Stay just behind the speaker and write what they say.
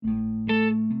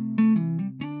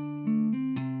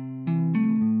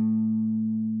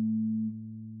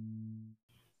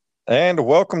And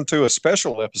welcome to a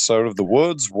special episode of the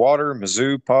Woods, Water,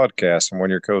 Mizzou podcast. I'm one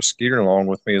of your co Skeeter, and along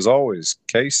with me, as always,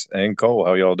 Case and Cole.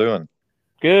 How y'all doing?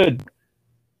 Good.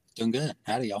 Doing good.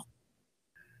 Howdy, y'all.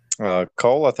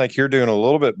 Cole, I think you're doing a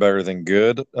little bit better than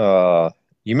good.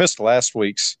 You missed last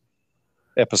week's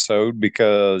episode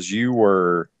because you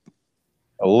were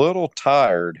a little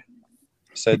tired.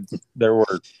 Said there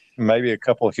were maybe a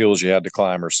couple of hills you had to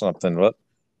climb or something.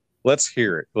 Let's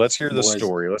hear it. Let's hear the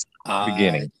story. Let's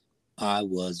beginning. I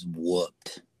was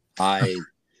whooped. I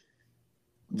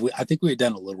think we had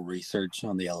done a little research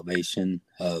on the elevation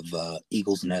of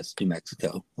Eagles Nest, New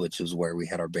Mexico, which is where we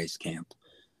had our base camp.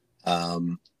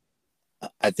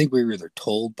 I think we were either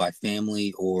told by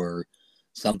family or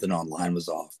something online was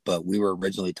off, but we were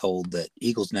originally told that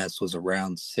Eagles Nest was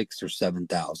around 6,000 or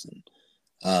 7,000.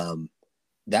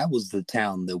 That was the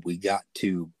town that we got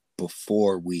to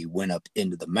before we went up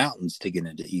into the mountains to get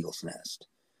into Eagles Nest.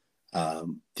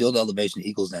 Field elevation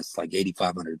Eagles Nest is like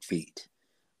 8,500 feet,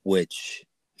 which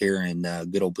here in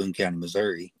good old Boone County,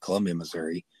 Missouri, Columbia,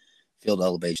 Missouri, field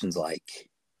elevation's like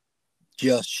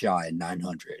just shy of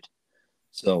 900.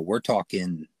 So we're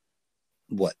talking,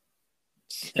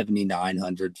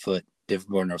 7,900 foot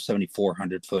different, or no,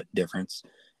 7,400 foot difference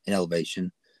in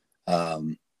elevation.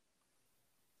 So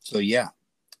yeah,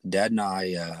 Dad and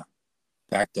I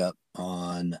packed up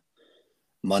on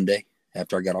Monday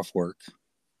after I got off work.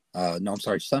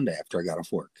 Sunday after I got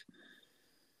off work.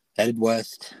 Headed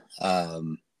west.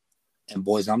 And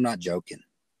boys, I'm not joking.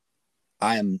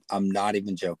 I'm not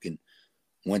even joking.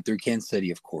 Went through Kansas City,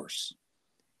 of course.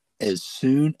 As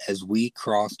soon as we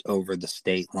crossed over the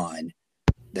state line,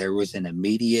 there was an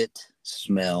immediate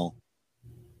smell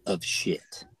of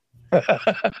shit. You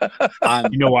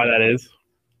know why that is?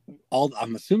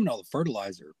 I'm assuming all the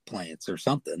fertilizer plants or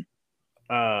something.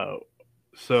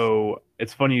 So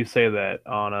it's funny you say that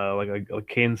on a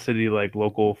Kansas City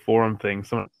local forum thing.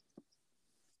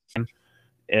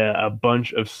 A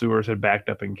bunch of sewers had backed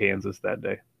up in Kansas that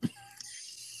day.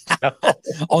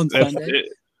 On Sunday.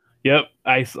 Yep.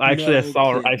 I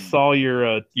saw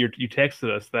your you texted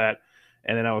us that,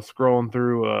 and then I was scrolling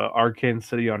through our Kansas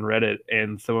City on Reddit,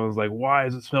 and someone was like, "Why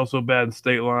does it smell so bad in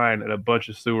state line?" And a bunch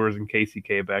of sewers in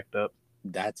KCK backed up.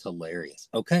 That's hilarious.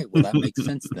 Okay, well that makes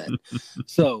sense then.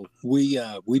 So we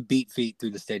beat feet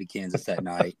through the state of Kansas that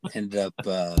night. Ended up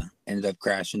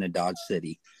crashing in Dodge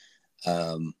City.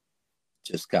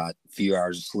 Just got a few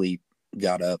hours of sleep.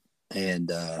 Got up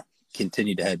and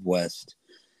continued to head west.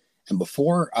 And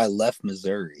before I left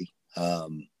Missouri,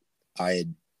 I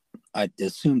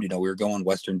assumed we were going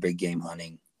western big game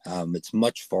hunting. It's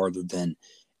much farther than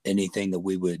anything that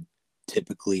we would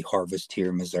typically harvest here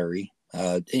in Missouri.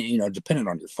 Depending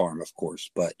on your farm, of course,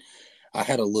 but I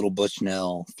had a little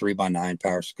Bushnell 3x9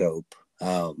 power scope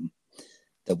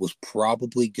that was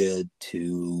probably good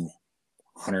to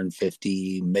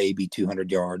 150, maybe 200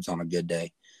 yards on a good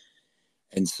day.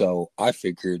 And so I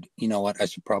figured, you know what, I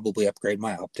should probably upgrade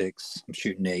my optics. I'm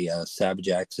shooting a Savage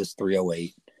Axis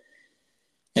 308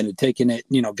 and had taken it,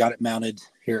 got it mounted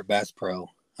here at Bass Pro,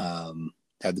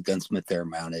 had the gunsmith there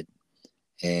mounted,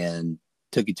 and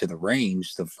took it to the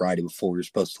range the Friday before we were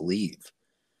supposed to leave.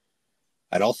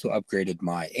 I'd also upgraded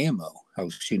my ammo. I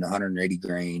was shooting 180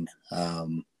 grain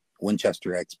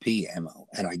Winchester XP ammo.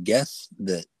 And I guess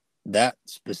that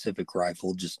specific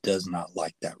rifle just does not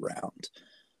like that round.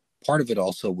 Part of it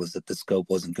also was that the scope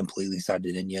wasn't completely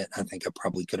sighted in yet. I think I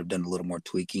probably could have done a little more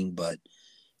tweaking, but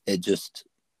it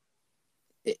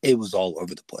was all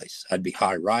over the place. I'd be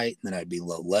high right, and then I'd be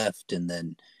low left, and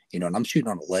then and I'm shooting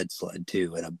on a lead sled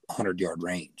too at a 100-yard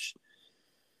range.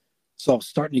 So I was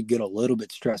starting to get a little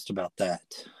bit stressed about that.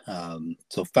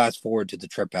 So fast forward to the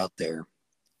trip out there,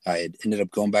 I had ended up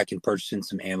going back and purchasing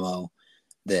some ammo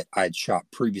that I had shot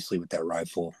previously with that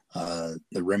rifle,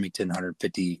 the Remington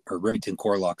 150 or Remington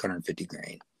Core-Lokt 150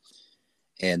 grain.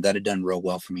 And that had done real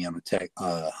well for me on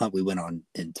a hunt we went on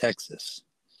in Texas.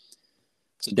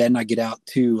 So Dad and I get out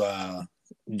to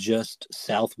just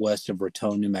southwest of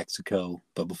Raton, New Mexico,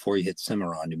 but before you hit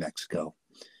Cimarron, New Mexico,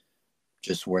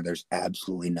 just where there's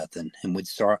absolutely nothing. And we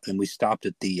stopped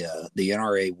at the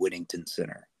NRA Whittington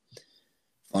Center.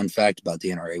 Fun fact about the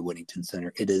NRA Whittington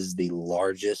Center: it is the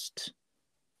largest,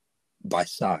 by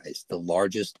size, the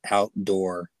largest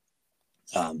outdoor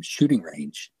shooting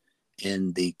range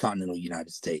in the continental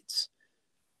United States.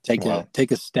 Take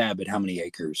a stab at how many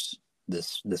acres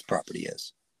this property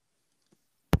is.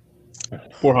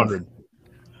 400.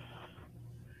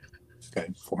 Okay,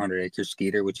 400 acres.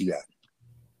 Skeeter, what you got?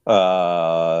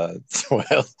 Well,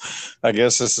 I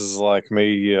guess this is like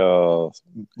me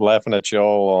laughing at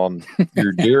y'all on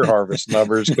your deer harvest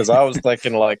numbers, because I was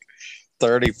thinking like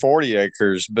 30, 40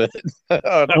 acres, but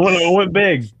I went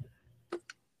big.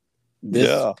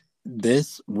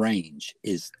 This range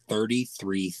is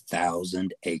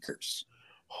 33,000 acres.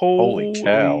 Holy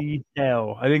cow.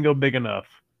 Hell. I didn't go big enough.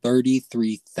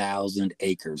 33,000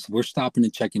 acres. We're stopping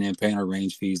and checking in, paying our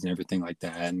range fees and everything like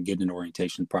that, and getting an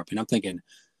orientation of the property. And I'm thinking,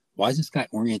 why is this guy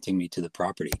orienting me to the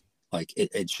property? Like,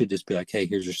 it should just be like, hey,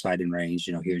 here's your sighting range.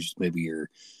 Here's maybe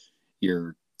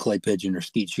your clay pigeon or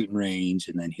skeet shooting range,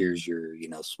 and then here's your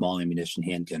small ammunition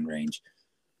handgun range.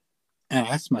 And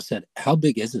I asked him, I said, how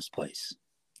big is this place?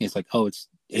 He's like, oh,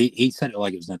 he said it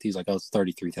like it was nothing. He's like, oh, it's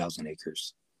 33,000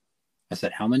 acres. I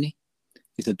said, how many?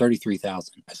 He said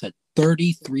 33,000. I said,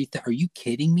 33,000. Are you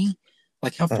kidding me?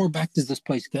 Like, how far back does this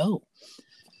place go?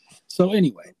 So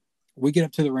anyway, we get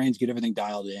up to the range, get everything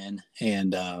dialed in,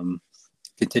 and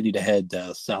continue to head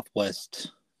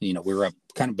southwest. We were up,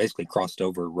 kind of basically crossed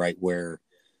over right where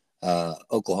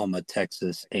Oklahoma,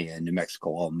 Texas, and New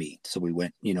Mexico all meet. So we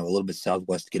went, a little bit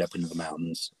southwest to get up into the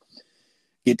mountains.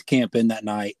 Get to camp in that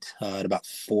night at about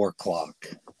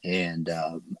 4:00. And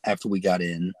after we got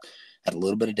in, had a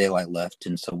little bit of daylight left.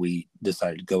 And so we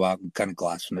decided to go out and kind of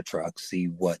glass from the truck, see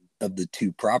what of the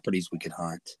two properties we could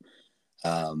hunt,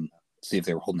 see if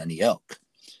they were holding any elk.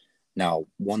 Now,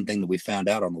 one thing that we found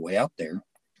out on the way out there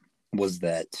was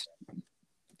that,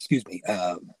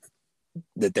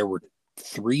 that there were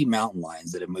 3 mountain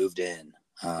lions that had moved in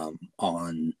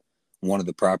on one of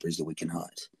the properties that we can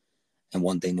hunt. And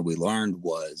one thing that we learned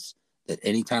was that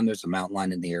anytime there's a mountain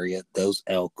lion in the area, those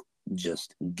elk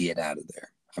just get out of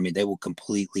there. I mean, they will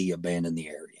completely abandon the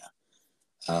area.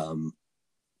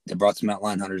 They brought some mountain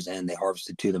lion hunters in. They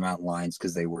harvested 2 of the mountain lions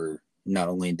because they were not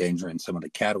only endangering some of the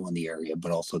cattle in the area,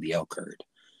 but also the elk herd.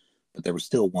 But there was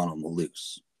still one on the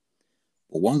loose.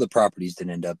 Well, one of the properties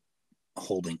didn't end up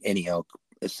holding any elk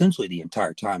essentially the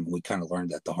entire time. And we kind of learned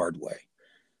that the hard way.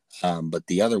 But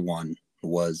the other one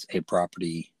was a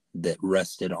property that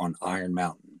rested on Iron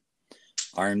Mountain.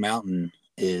 Iron Mountain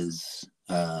is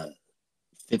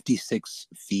 56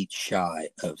 feet shy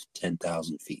of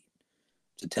 10,000 feet.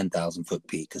 It's a 10,000 foot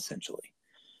peak, essentially.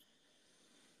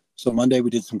 So Monday we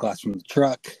did some glass from the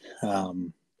truck.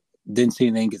 Didn't see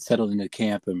anything, get settled into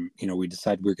camp, and we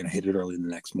decided we were going to hit it early the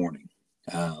next morning.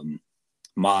 I'm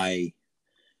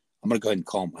going to go ahead and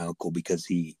call him my uncle because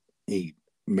he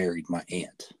married my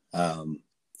aunt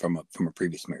from a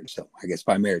previous marriage. So I guess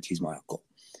by marriage he's my uncle.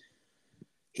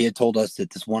 He had told us that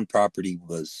this one property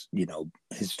was,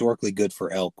 historically good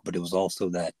for elk, but it was also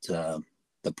that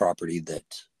the property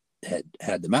that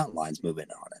had the mountain lions move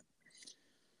in on it.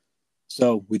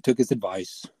 So we took his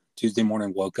advice. Tuesday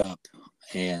morning, woke up,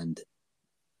 and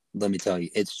let me tell you,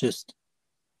 it's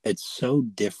so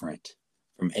different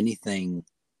from anything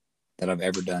that I've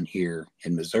ever done here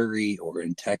in Missouri or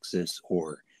in Texas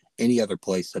or any other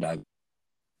place that I've,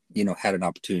 had an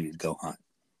opportunity to go hunt.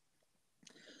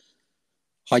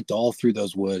 Hiked all through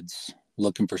those woods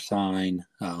looking for sign.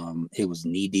 It was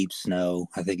knee-deep snow.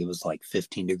 I think it was like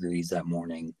 15 degrees that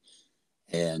morning.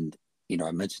 And,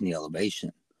 I mentioned the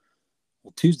elevation.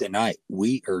 Well, Tuesday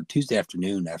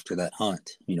afternoon after that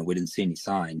hunt, we didn't see any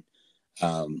sign.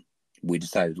 We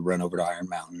decided to run over to Iron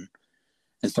Mountain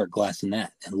and start glassing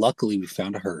that. And luckily we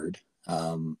found a herd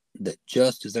that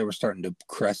just as they were starting to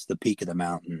crest the peak of the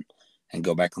mountain and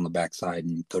go back on the backside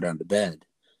and go down to bed,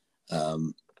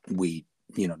 we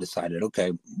decided,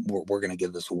 okay, we're going to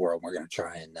give this a whirl. We're going to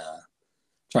try and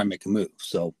make a move.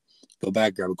 So go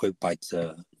back, grab a quick bite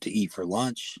to eat for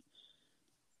lunch,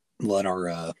 let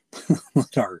our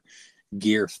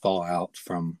gear thaw out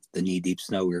from the knee-deep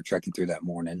snow we were trekking through that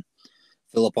morning,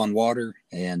 fill up on water,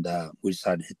 and we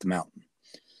decided to hit the mountain.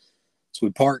 So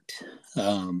we parked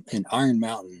in Iron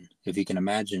Mountain. If you can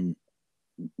imagine,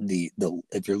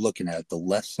 if you're looking at it, the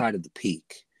left side of the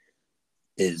peak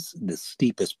is the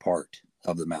steepest part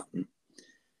of the mountain.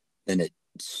 Then it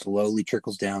slowly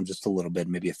trickles down just a little bit,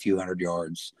 maybe a few hundred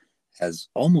yards, has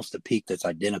almost a peak that's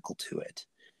identical to it.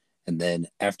 And then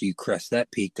after you crest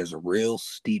that peak, there's a real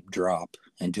steep drop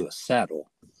into a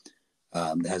saddle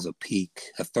that has a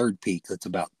third peak that's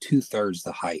about 2/3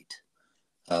 the height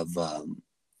of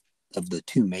the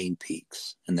 2 main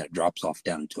peaks, and that drops off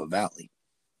down into a valley.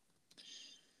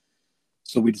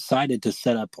 So we decided to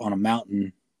set up on a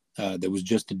mountain that was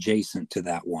just adjacent to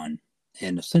that one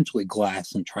and essentially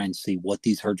glass and try and see what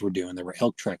these herds were doing. There were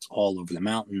elk tracks all over the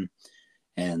mountain,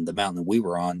 and the mountain that we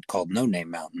were on, called No Name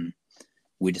Mountain,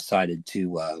 we decided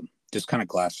to just kind of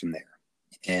glass from there.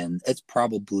 And it's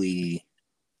probably,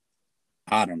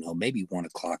 I don't know, maybe 1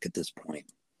 o'clock at this point.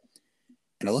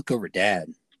 And I look over at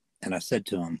Dad and I said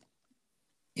to him,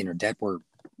 Dad, we're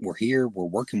here. We're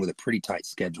working with a pretty tight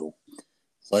schedule.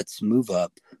 Let's move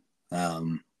up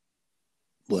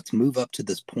let's move up to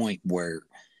this point where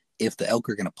if the elk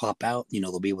are going to pop out,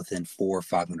 they'll be within 400 or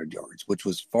 500 yards, which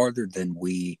was farther than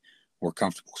we were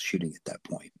comfortable shooting at that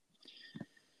point.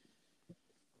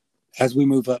 As we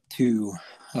move up to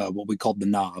what we called the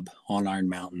knob on Iron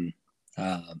Mountain,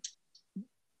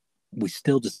 we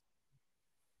still just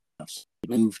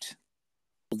moved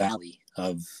the valley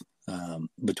of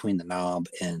between the knob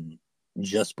and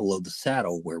just below the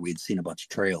saddle where we'd seen a bunch of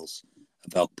trails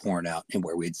of elk pouring out and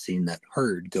where we'd seen that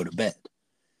herd go to bed.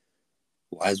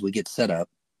 Well, as we get set up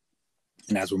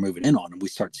and as we're moving in on them, we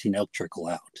start seeing elk trickle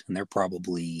out, and they're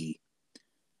probably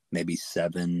maybe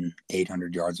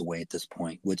 700-800 yards away at this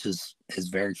point, which is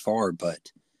very far.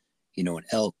 But an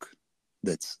elk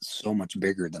that's so much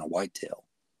bigger than a whitetail,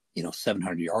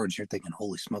 700 yards, you're thinking,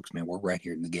 holy smokes, man, we're right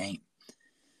here in the game.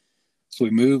 So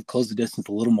we move, close the distance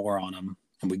a little more on them,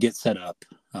 and we get set up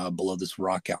below this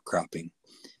rock outcropping.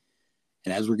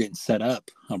 And as we're getting set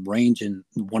up, I'm ranging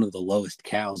one of the lowest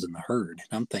cows in the herd.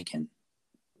 And I'm thinking,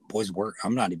 boys,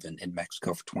 I'm not even in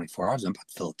Mexico for 24 hours. I'm about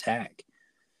to fill a tag.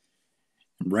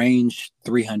 Range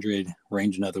 300,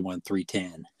 range another one,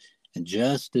 310. And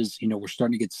just as, we're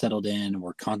starting to get settled in and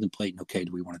we're contemplating, okay,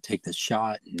 do we want to take this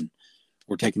shot? And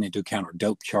we're taking into account our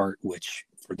dope chart, which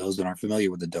for those that aren't familiar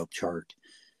with the dope chart,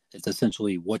 it's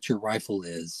essentially what your rifle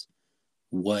is,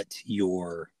 what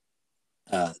the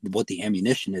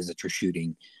ammunition is that you're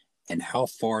shooting, and how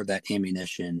far that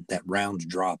round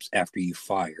drops after you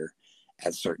fire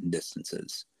at certain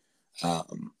distances.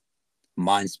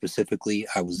 Mine specifically,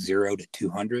 I was 0 to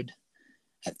 200.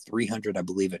 At 300, I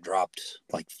believe it dropped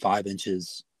like 5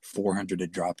 inches. 400,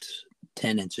 it dropped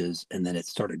 10 inches, and then it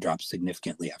started to drop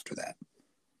significantly after that.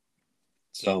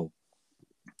 So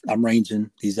I'm ranging.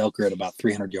 These elk are at about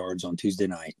 300 yards on Tuesday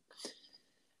night,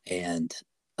 and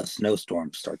a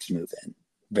snowstorm starts to move in.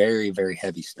 Very, very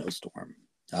heavy snowstorm,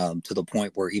 to the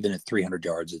point where even at 300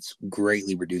 yards, it's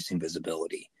greatly reducing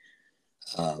visibility.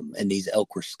 And these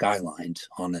elk were skylined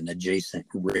on an adjacent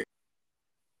ridge.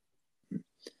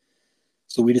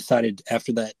 So we decided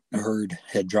after that herd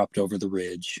had dropped over the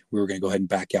ridge, we were going to go ahead and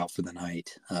back out for the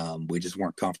night. We just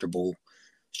weren't comfortable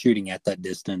shooting at that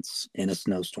distance in a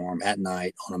snowstorm at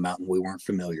night on a mountain we weren't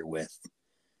familiar with,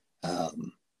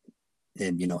 and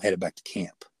headed back to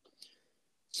camp.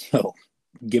 So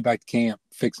get back to camp,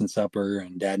 fixing supper,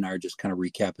 and Dad and I are just kind of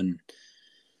recapping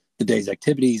the day's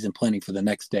activities and planning for the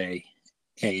next day.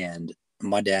 And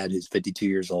my dad, who's 52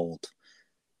 years old,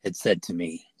 had said to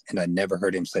me, and I never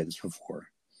heard him say this before,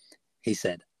 he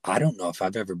said, I don't know if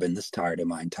I've ever been this tired in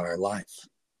my entire life.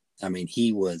 I mean,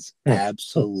 he was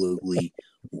absolutely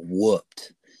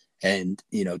whooped. And,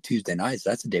 Tuesday nights,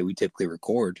 that's the day we typically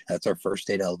record. That's our first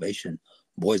day to elevation.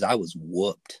 Boys, I was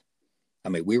whooped. I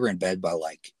mean, we were in bed by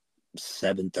like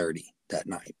 7:30 that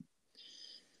night.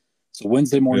 So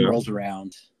Wednesday morning rolls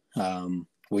around.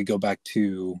 We go back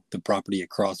to the property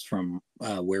across from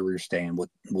where we were staying,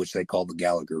 which they call the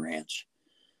Gallagher Ranch.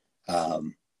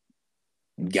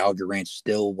 Gallagher Ranch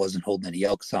still wasn't holding any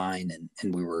elk sign,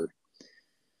 and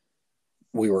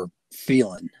we were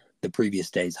feeling the previous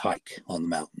day's hike on the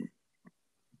mountain.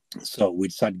 So we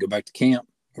decided to go back to camp.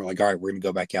 We're like, all right, we're going to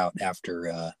go back out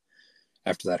after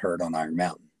that herd on Iron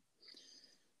Mountain.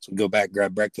 So we go back,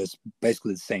 grab breakfast,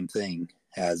 basically the same thing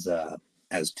as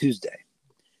Tuesday.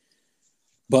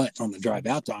 But on the drive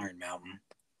out to Iron Mountain,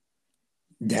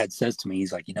 Dad says to me,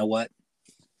 he's like, you know what?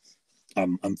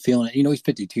 I'm feeling it. He's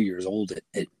 52 years old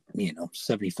at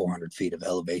 7,400 feet of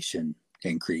elevation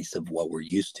increase of what we're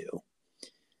used to.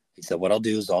 He said, what I'll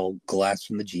do is I'll glass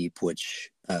from the Jeep,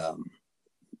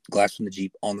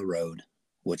 on the road,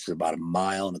 which is about 1.25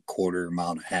 miles, 1.5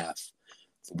 miles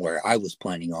from where I was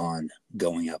planning on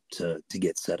going up to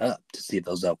get set up to see if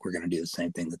those elk were going to do the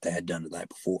same thing that they had done the night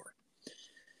before.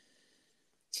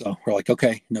 So we're like,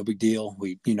 okay, no big deal.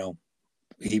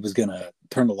 He was going to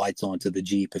turn the lights on to the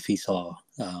Jeep if he saw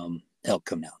elk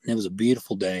coming out. And it was a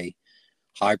beautiful day,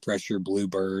 high pressure,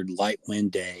 bluebird, light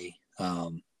wind day.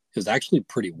 It was actually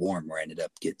pretty warm where I ended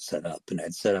up getting set up, and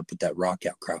I'd set up at that rock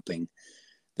outcropping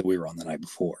that we were on the night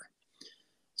before.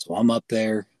 So I'm up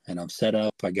there and I'm set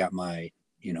up. I got my,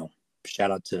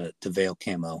 shout out to Vail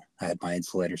Camo. I had my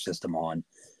insulator system on.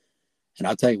 And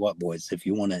I'll tell you what, boys, if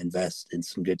you want to invest in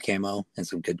some good camo and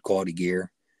some good quality gear,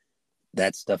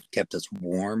 that stuff kept us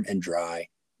warm and dry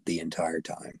the entire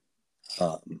time.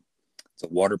 It's a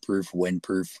waterproof,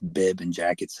 windproof bib and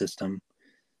jacket system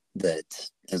that,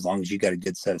 as long as you got a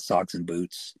good set of socks and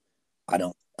boots, I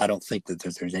don't think that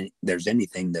there's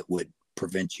anything that would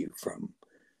prevent you from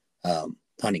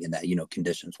hunting in that,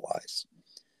 conditions wise.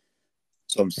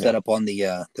 So I'm set up on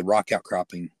the rock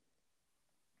outcropping,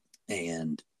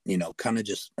 and kind of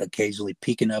just occasionally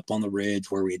peeking up on the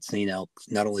ridge where we had seen elk,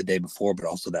 not only the day before, but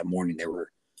also that morning. They were,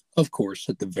 of course,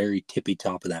 at the very tippy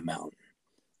top of that mountain.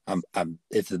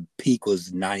 If the peak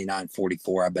was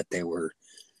 99.44, I bet they were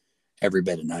every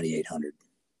bit of 9,800.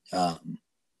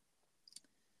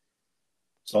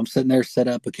 So I'm sitting there set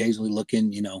up, occasionally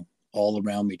looking, all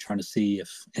around me, trying to see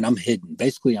and I'm hidden.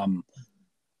 Basically, I'm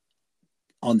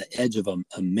on the edge of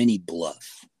a mini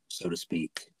bluff, so to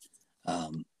speak.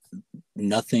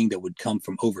 Nothing that would come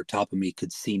from over top of me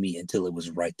could see me until it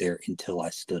was right there, until I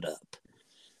stood up.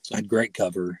 So I had great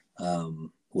cover,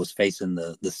 was facing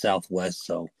the southwest.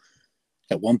 So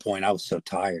at one point I was so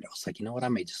tired, I was like, you know what, I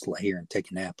may just lay here and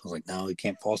take a nap. I was like, no, you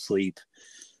can't fall asleep.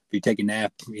 If you take a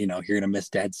nap, you're going to miss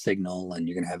Dad's signal, and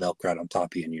you're going to have elk right on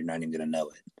top of you, and you're not even going to know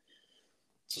it.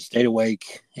 So stayed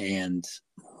awake, and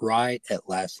right at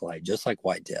last light, just like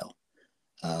whitetail,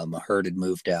 a herd had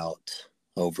moved out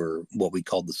over what we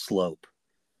called the slope,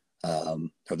 or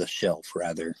the shelf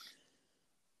rather,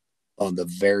 on the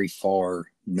very far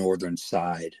northern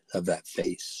side of that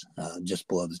face, just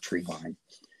below the tree line.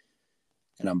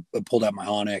 And I pulled out my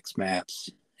Onyx maps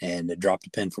and dropped a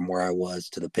pin from where I was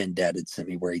to the pin Dad had sent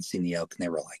me where he'd seen the elk, and they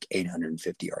were like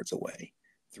 850 yards away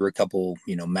through a couple,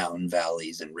 mountain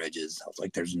valleys and ridges. I was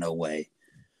like, there's no way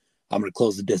I'm going to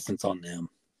close the distance on them.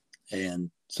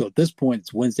 And so at this point,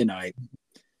 it's Wednesday night.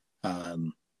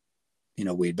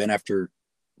 We'd been after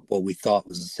what we thought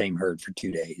was the same herd for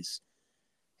 2 days,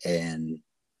 and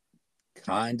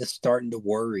kind of starting to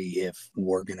worry if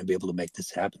we're going to be able to make this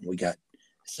happen. We got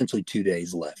essentially 2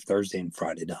 days left, Thursday and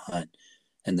Friday, to hunt.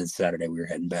 And then Saturday we were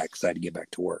heading back because I had to get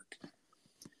back to work.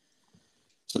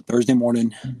 So Thursday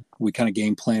morning, we kind of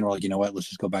game plan. We're like, you know what, let's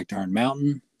just go back to Iron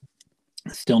Mountain.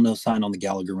 Still no sign on the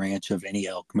Gallagher Ranch of any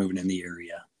elk moving in the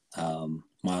area.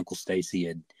 My Uncle Stacy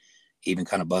had even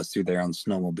kind of buzzed through there on the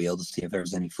snowmobile to see if there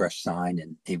was any fresh sign,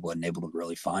 and he wasn't able to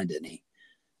really find any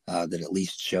that at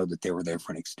least showed that they were there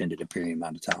for an extended period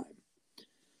amount of time.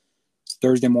 So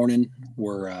Thursday morning,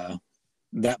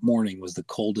 that morning was the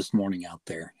coldest morning out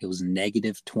there. It was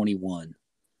negative 21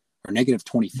 or negative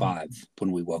 25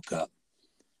 when we woke up.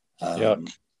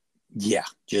 Yeah,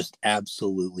 just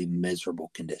absolutely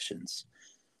miserable conditions.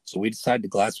 So we decided to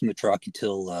glass from the truck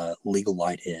until legal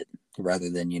light hit, rather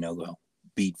than, go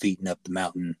beat feeding up the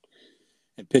mountain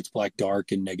in pitch black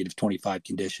dark and negative 25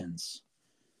 conditions.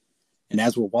 And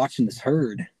as we're watching this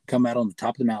herd come out on the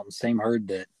top of the mountain, same herd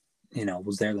that,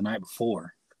 was there the night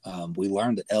before, we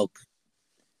learned that elk,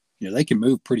 they can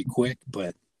move pretty quick,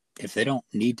 but if they don't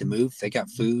need to move, if they got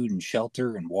food and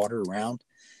shelter and water around,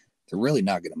 they're really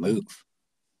not going to move.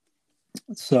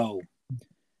 So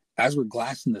as we're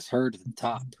glassing this herd at the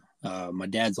top, my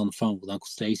dad's on the phone with Uncle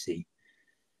Stacy,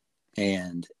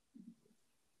 and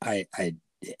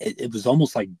it was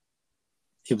almost like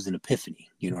it was an epiphany,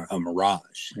 a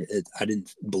mirage. I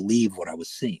didn't believe what I was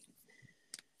seeing.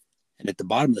 And at the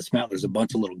bottom of this mountain, there's a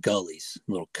bunch of little gullies,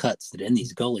 little cuts that in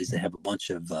these gullies, they have a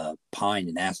bunch of pine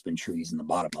and aspen trees in the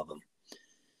bottom of them.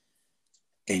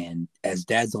 And as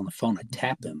Dad's on the phone, I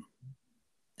tap him.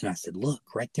 And I said, look,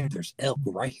 right there, there's elk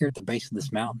right here at the base of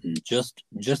this mountain, just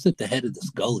at the head of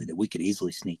this gully that we could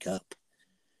easily sneak up.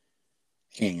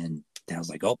 And I was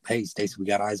like, oh, hey, Stacy, we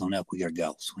got eyes on elk. We got to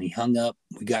go. So when he hung up,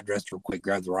 we got dressed real quick,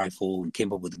 grabbed the rifle, and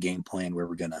came up with a game plan where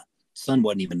we're going to, sun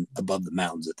wasn't even above the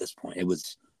mountains at this point. It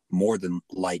was more than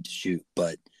light to shoot,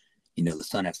 but, the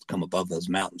sun has to come above those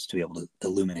mountains to be able to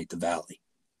illuminate the valley.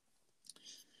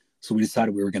 So we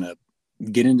decided we were going to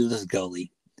get into this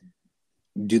gully,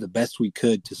 do the best we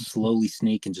could to slowly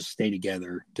sneak and just stay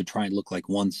together to try and look like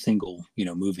one single,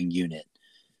 moving unit.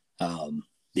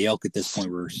 The elk at this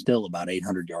point were still about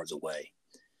 800 yards away.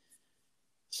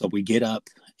 So we get up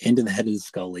into the head of this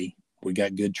gully. We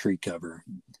got good tree cover.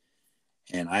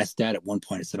 And I asked Dad at one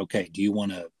point, I said, okay, do you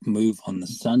want to move on the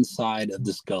sun side of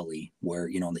this gully where,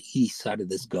 on the east side of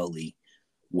this gully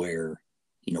where,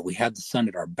 we have the sun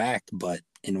at our back, but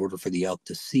in order for the elk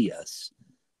to see us,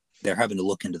 they're having to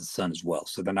look into the sun as well.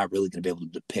 So they're not really going to be able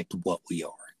to depict what we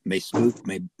are. May spook,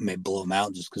 may blow them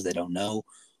out just because they don't know.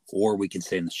 Or we can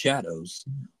stay in the shadows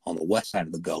on the west side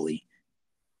of the gully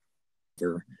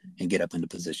and get up into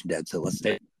position, Dad. So let's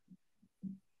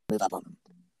move up on them.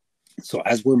 So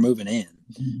as we're moving in,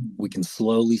 we can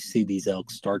slowly see these elk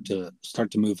start to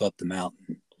move up the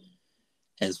mountain.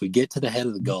 As we get to the head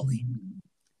of the gully,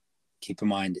 keep in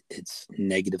mind it's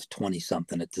negative 20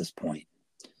 something at this point.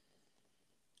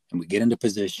 And we get into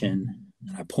position,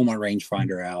 and I pull my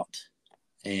rangefinder out,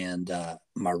 and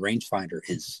my rangefinder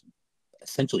is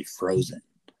essentially frozen.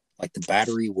 Like the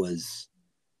battery was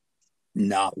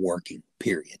not working,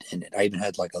 period. And I even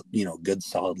had like a, good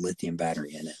solid lithium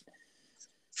battery in it.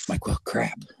 like, well,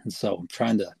 crap. And so I'm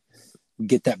trying to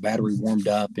get that battery warmed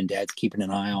up, and Dad's keeping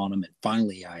an eye on them. And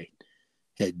finally I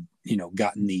had,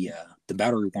 gotten the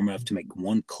battery warm enough to make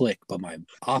one click, but my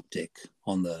optic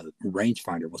on the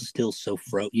rangefinder was still so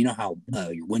you know how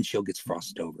your windshield gets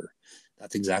frosted over.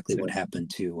 That's exactly what happened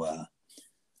to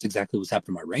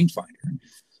my rangefinder.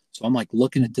 So I'm like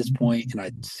looking at this point, and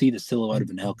I see the silhouette of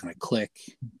an elk, and I click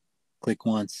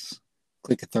once,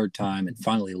 click a third time, and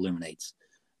finally illuminates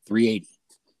 380. I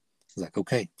was like,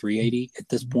 okay, 380. At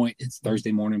this point, it's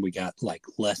Thursday morning. We got like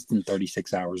less than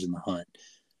 36 hours in the hunt.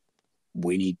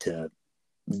 We need to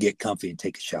get comfy and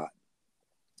take a shot.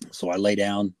 So I lay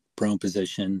down, prone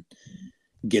position,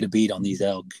 get a bead on these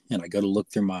elk, and I go to look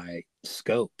through my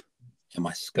scope, and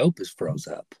my scope is froze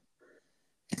up.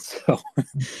 And so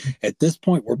at this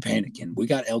point, we're panicking. We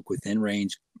got elk within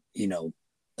range,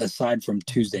 aside from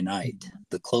Tuesday night.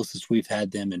 The closest we've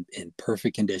had them in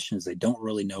perfect conditions. They don't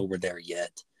really know we're there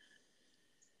yet.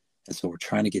 And so we're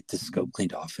trying to get this scope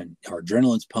cleaned off, and our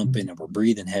adrenaline's pumping, and we're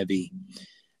breathing heavy.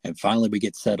 And finally we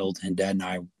get settled, and Dad and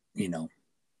I,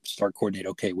 start coordinating.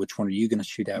 Okay, which one are you going to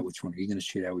shoot at? Which one are you going to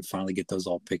shoot at? We finally get those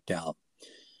all picked out.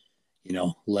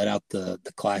 Let out the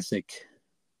classic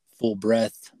full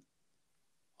breath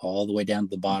all the way down to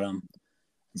the bottom,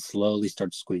 and slowly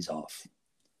start to squeeze off.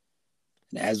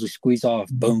 And as we squeeze off,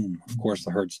 boom, of course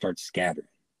the herd starts scattering.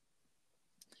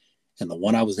 And the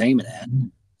one I was aiming at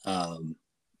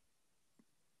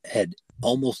had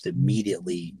almost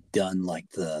immediately done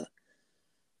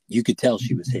you could tell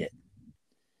she was hit.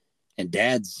 And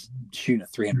Dad's shooting a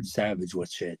 300 Savage,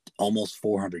 which at almost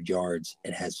 400 yards,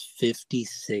 it has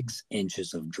 56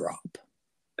 inches of drop.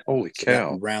 Holy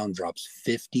cow. That round drops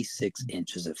 56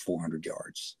 inches at 400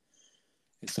 yards.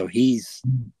 And so he's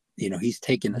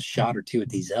taking a shot or two at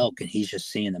these elk, and he's just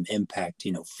seeing them impact,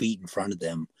 feet in front of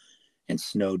them, and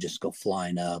snow just go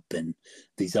flying up, and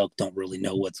these elk don't really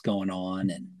know what's going on.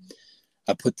 And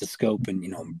I put the scope,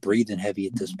 and I'm breathing heavy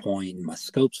at this point, and my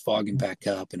scope's fogging back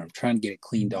up, and I'm trying to get it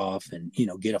cleaned off and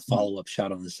get a follow-up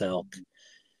shot on this elk.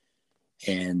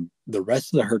 And the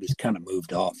rest of the herd has kind of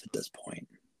moved off at this point.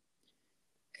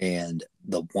 And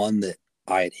the one that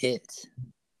I had hit,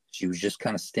 she was just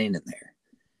kind of standing there.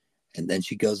 And then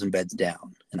she goes and beds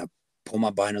down, and I pull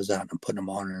my binos out, and I'm putting them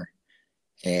on her,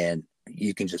 and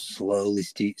you can just slowly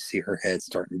see her head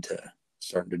starting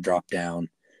to drop down,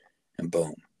 and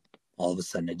boom, all of a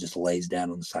sudden it just lays down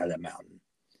on the side of that mountain.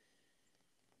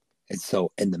 And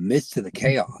so in the midst of the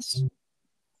chaos,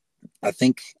 I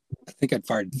think I'd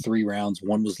fired 3 rounds.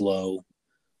 One was low,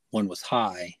 one was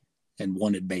high, and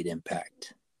one had made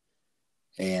impact.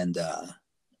 And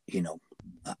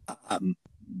I'm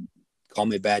call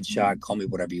me a bad shot, call me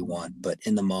whatever you want, but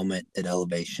in the moment, at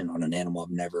elevation on an animal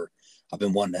I've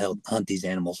been wanting to hunt these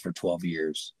animals for 12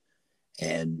 years.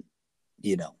 And,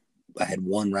 I had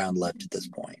 1 round left at this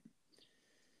point.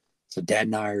 So Dad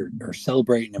and I are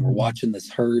celebrating, and we're watching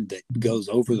this herd that goes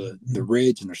over the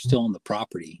ridge, and they're still on the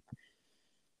property.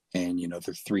 And,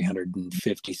 they're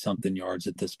 350 something yards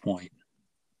at this point.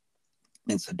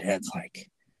 And so Dad's like,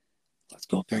 let's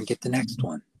go up there and get the next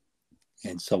one.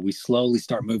 And so we slowly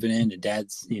start moving in, and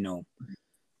Dad's,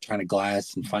 trying to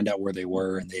glass and find out where they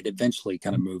were. And they'd eventually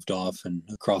kind of moved off and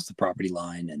across the property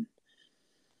line. And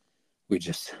we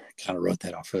just kind of wrote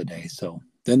that off for the day. So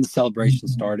then the celebration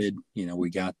started. We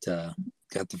got the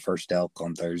first elk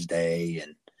on Thursday,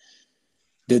 and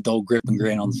did the old grip and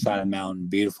grin on the side of the mountain.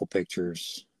 Beautiful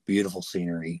pictures, beautiful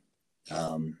scenery.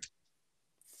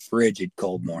 Frigid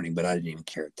cold morning, but I didn't even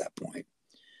care at that point.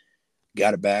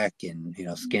 Got it back, and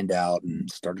skinned out and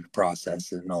started to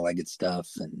process it and all that good stuff,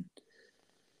 and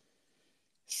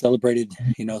celebrated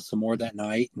some more that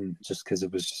night, and just because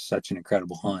it was just such an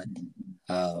incredible hunt.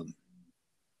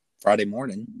 Friday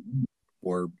morning,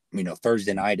 or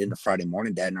Thursday night into Friday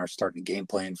morning, Dad and I are starting a game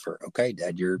plan for, okay,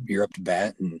 Dad, you're up to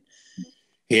bat. And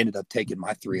he ended up taking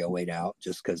my 308 out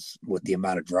just because with the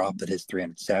amount of drop that his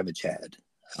 300 Savage had.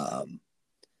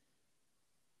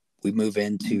 We move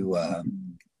into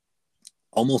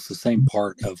almost the same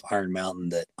part of Iron Mountain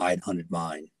that I'd hunted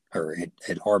mine, or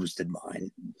had harvested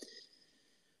mine.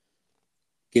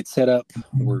 Get set up.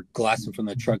 We're glassing from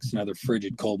the trucks. Another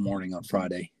frigid cold morning on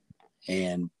Friday.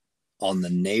 And on the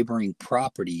neighboring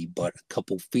property, but a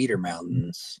couple feeder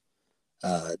mountains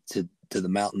to the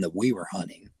mountain that we were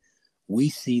hunting, we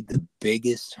see the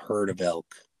biggest herd of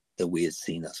elk that we had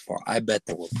seen thus far. I bet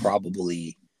there were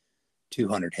probably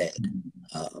 200 head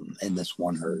in this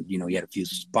one herd. You had a few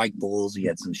spike bulls, you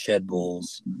had some shed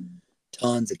bulls,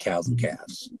 tons of cows and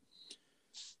calves.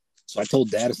 So I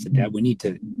told Dad, I said, Dad, we need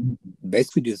to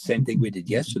basically do the same thing we did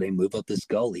yesterday, move up this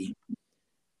gully,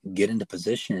 get into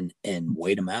position, and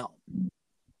wait them out.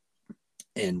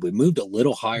 And we moved a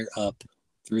little higher up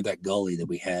through that gully that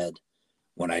we had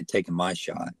when I'd taken my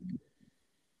shot.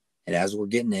 And as we're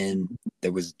getting in,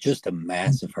 there was just a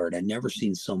massive herd. I'd never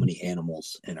seen so many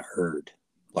animals in a herd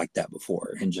like that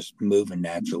before, and just moving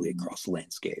naturally across the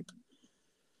landscape.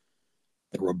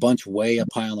 There were a bunch way up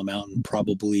high on the mountain,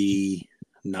 probably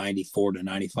 94 to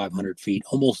 9,500 feet,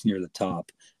 almost near the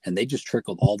top. And they just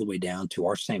trickled all the way down to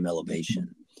our same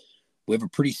elevation. We have a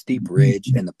pretty steep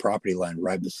ridge and the property line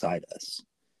right beside us.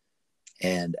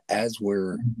 And as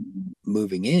we're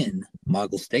moving in, my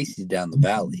Uncle Stacy's down the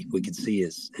valley. We could see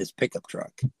his pickup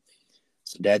truck.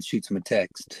 So Dad shoots him a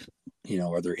text,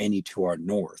 are there any to our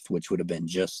north, which would have been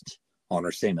just on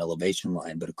our same elevation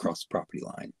line, but across the property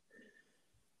line.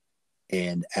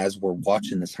 And as we're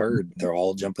watching this herd, they're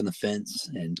all jumping the fence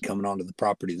and coming onto the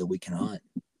property that we can hunt.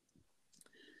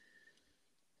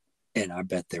 And I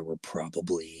bet there were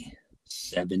probably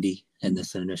 70 in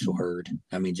this initial herd.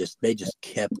 I mean, they just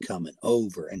kept coming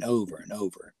over and over and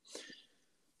over.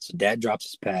 So Dad drops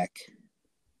his pack.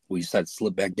 We decided to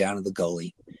slip back down to the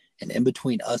gully. And in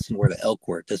between us and where the elk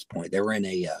were at this point, they were in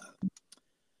a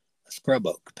scrub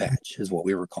oak patch, is what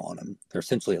we were calling them. They're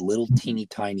essentially a little teeny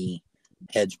tiny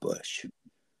hedge bush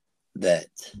that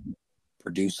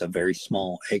produce a very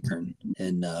small acorn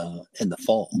in the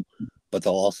fall, but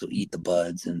they'll also eat the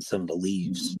buds and some of the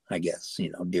leaves, I guess,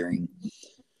 during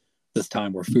this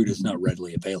time where food is not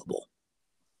readily available.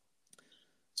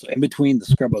 So in between the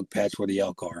scrub oak patch where the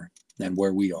elk are and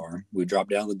where we are, we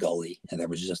dropped down the gully, and there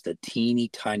was just a teeny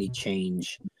tiny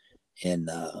change in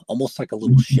almost like a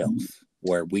little shelf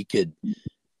where we could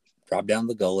drop down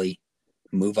the gully,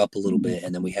 move up a little bit,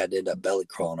 and then we had to end up belly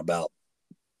crawling about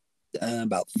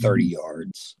 30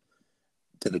 yards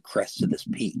to the crest of this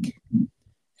peak.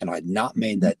 And I'd not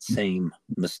made that same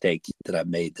mistake that I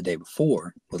made the day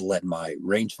before with letting my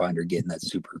rangefinder get in that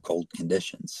super cold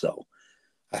condition. So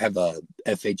I have a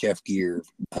FHF gear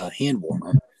hand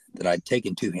warmer that I'd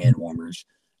taken 2 hand warmers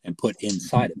and put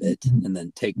inside of it, and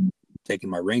then taking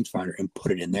my rangefinder and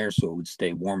put it in there so it would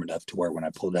stay warm enough to where when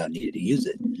I pulled out and needed to use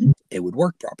it, it would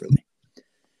work properly.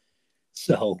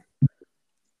 So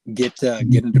get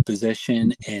into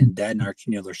position, and Dad and I,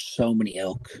 there's so many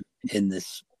elk in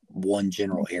this one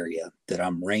general area that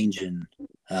I'm ranging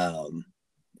the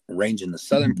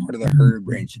southern part of the herd,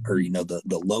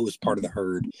 the lowest part of the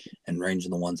herd, and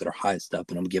ranging the ones that are highest up,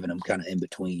 and I'm giving them kind of in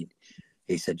between.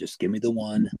 He said, just give me the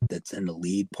one that's in the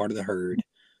lead part of the herd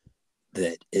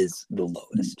that is the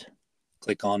lowest.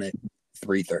 Click on it,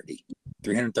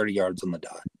 330 yards on the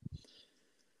dot.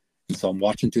 And so I'm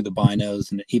watching through the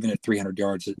binos, and even at 300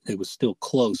 yards, it was still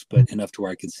close, but enough to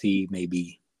where I could see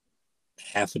maybe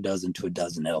half a dozen to a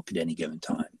dozen elk at any given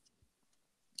time.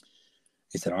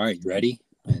 He said, all right, you ready?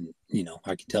 And,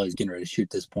 I could tell he's getting ready to shoot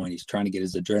this point. He's trying to get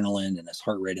his adrenaline and his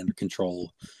heart rate under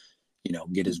control,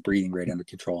 get his breathing rate under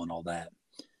control and all that.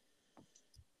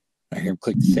 I hear him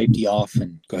click the safety off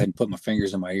and go ahead and put my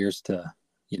fingers in my ears to,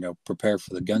 prepare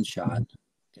for the gunshot.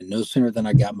 And no sooner than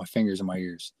I got my fingers in my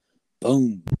ears,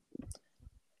 boom.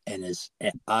 And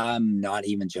I'm not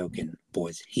even joking,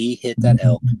 boys. He hit that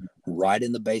elk right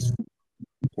in the base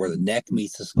where the neck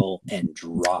meets the skull and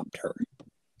dropped her.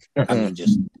 I mean,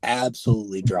 just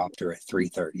absolutely dropped her at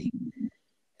 330.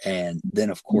 And then,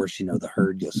 of course, the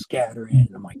herd goes scattering.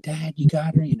 And I'm like, Dad, you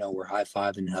got her. We're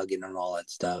high-fiving, hugging, and all that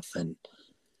stuff. And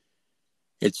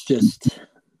it's just,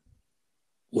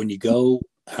 when you go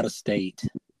out of state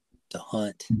to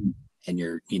hunt and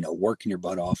you're, working your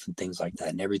butt off and things like that,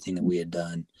 and everything that we had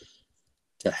done,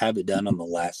 to have it done on the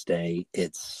last day,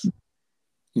 it's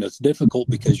difficult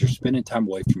because you're spending time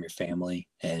away from your family,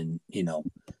 and,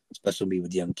 especially me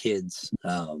with young kids,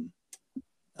 I'm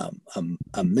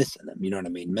missing them,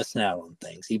 missing out on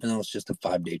things, even though it's just a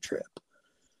 5-day trip.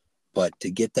 But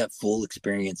to get that full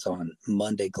experience on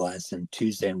Monday glassing,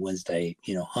 Tuesday and Wednesday,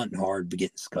 hunting hard but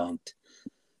getting skunked.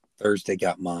 Thursday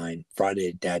got mine.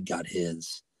 Friday, Dad got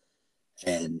his.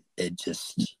 And it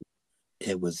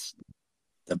was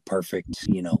the perfect,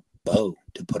 bow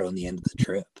to put on the end of the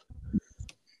trip.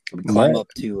 We climb up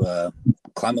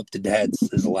to Dad's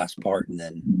is the last part, and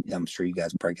then I'm sure you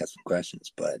guys probably got some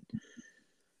questions, but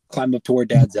climb up to where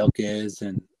Dad's elk is,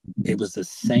 and it was the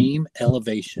same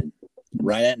elevation,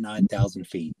 right at 9,000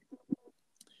 feet.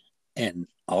 And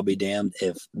I'll be damned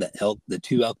if the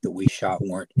 2 elk that we shot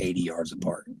weren't 80 yards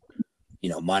apart.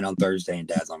 Mine on Thursday and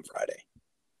Dad's on Friday.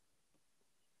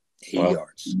 80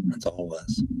 yards. That's all it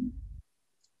was.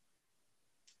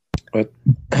 But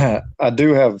I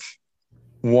do have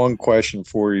one question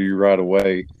for you right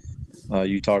away.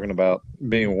 You talking about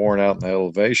being worn out in the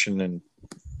elevation, and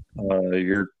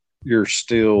you're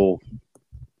still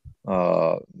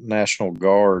National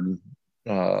Guard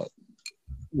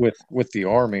with the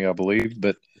Army, I believe.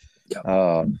 But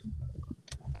how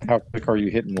quick are you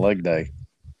hitting leg day?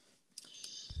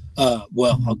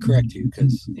 Well, I'll correct you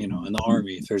because in the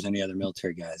Army, if there's any other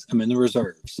military guys, I'm in the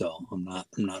reserve, so I'm not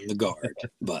in the Guard,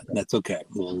 but that's okay.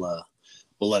 We'll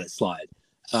let it slide.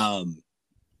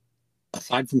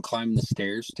 Aside from climbing the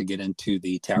stairs to get into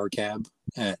the tower cab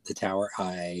at the tower,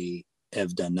 I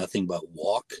have done nothing but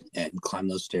walk and climb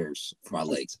those stairs for my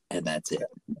legs, and that's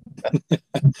it.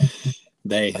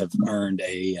 They have earned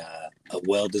a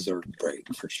well-deserved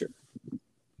break for sure.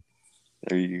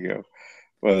 There you go.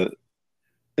 Well,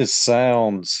 it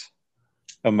sounds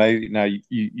amazing. Now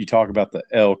you talk about the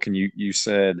elk, and you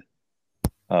said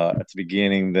at the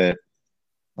beginning that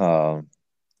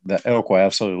the elk will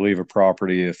absolutely leave a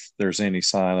property if there's any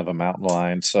sign of a mountain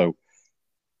lion. So,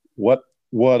 what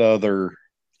other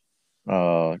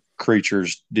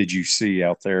creatures did you see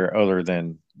out there other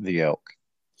than the elk?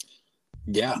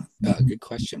 Yeah, good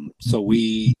question. So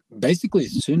we basically,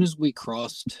 as soon as we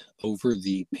crossed over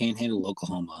the Panhandle,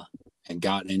 Oklahoma, and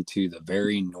got into the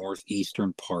very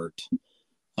northeastern part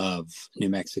of New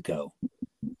Mexico,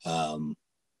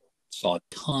 saw a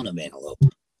ton of antelope.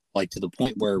 Like to the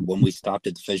point where when we stopped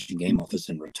at the Fish and Game office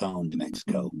in Raton, New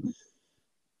Mexico,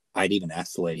 I'd even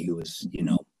asked the lady who was,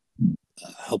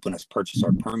 helping us purchase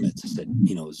our permits. I said,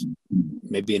 it was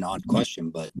maybe an odd question,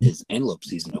 but is antelope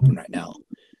season open right now?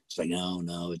 She's like, no,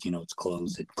 it's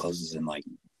closed. It closes in like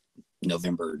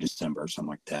November or December or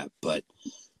something like that. But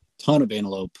ton of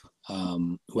antelope.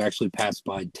 We actually passed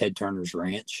by Ted Turner's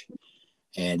ranch,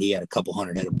 and he had a couple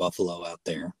hundred head of buffalo out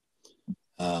there.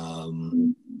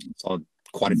 Saw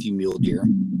quite a few mule deer.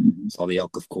 Saw the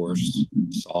elk, of course.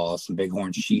 Saw some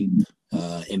bighorn sheep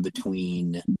in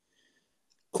between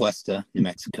Cuesta, New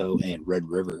Mexico, and Red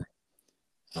River,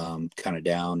 kind of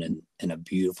down in a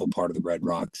beautiful part of the Red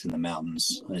Rocks in the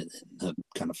mountains, the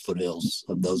kind of foothills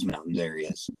of those mountains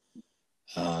areas.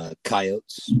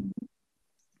 Coyotes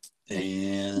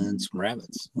and some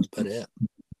rabbits. That's about it.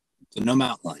 So no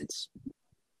mountain lions.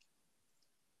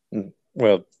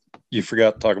 Well, you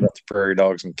forgot to talk about the prairie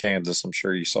dogs in Kansas. I'm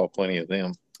sure you saw plenty of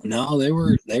them. No, they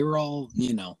were all,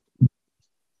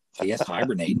 I guess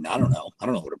hibernating. I don't know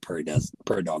what a prairie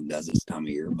dog does this time of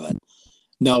year, but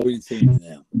no, we didn't see any of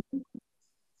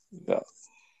them.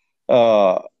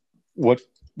 Yeah. What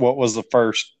was the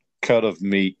first cut of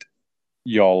meat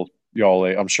y'all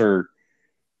ate? I'm sure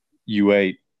you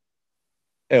ate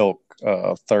elk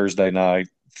Thursday night,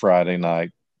 Friday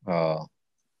night.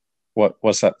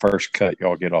 What's that first cut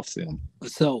y'all get off them?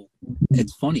 So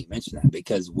it's funny you mention that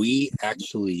because we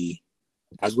actually,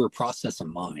 as we're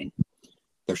processing mine,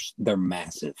 they're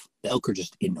massive. The elk are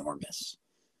just enormous.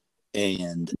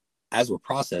 And as we're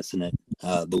processing it,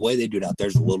 the way they do it out there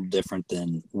is a little different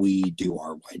than we do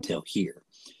our whitetail here.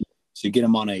 So you get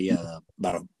them on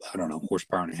about a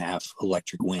horsepower and a half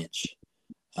electric winch.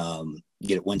 You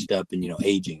get it winched up and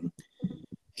aging.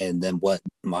 And then what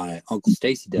my Uncle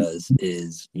Stacy does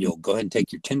is you'll go ahead and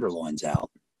take your tenderloins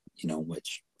out,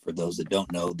 which for those that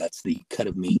don't know, that's the cut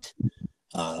of meat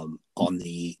on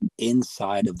the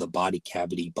inside of the body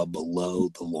cavity, but below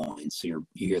the loin. So you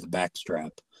hear the back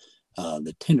strap.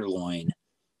 The tenderloin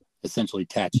essentially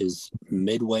attaches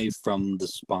midway from the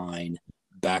spine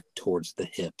back towards the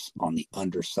hips on the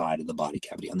underside of the body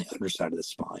cavity, on the underside of the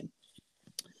spine.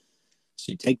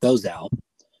 So you take those out.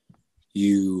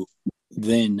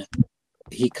 Then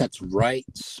he cuts right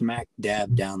smack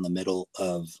dab down the middle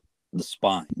of the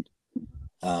spine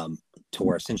to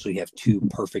where essentially you have two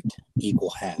perfect equal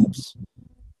halves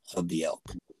of the elk.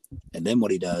 And then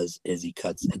what he does is he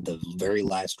cuts at the very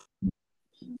last,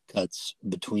 cuts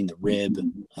between the rib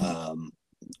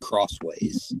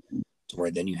crossways to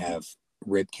where then you have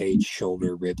rib cage,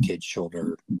 shoulder, rear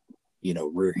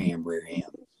ham.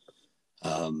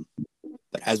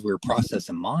 But as we were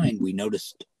processing mine, we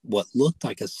noticed what looked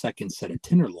like a second set of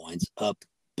tenderloins up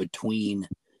between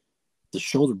the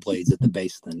shoulder blades at the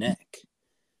base of the neck.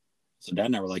 So Dad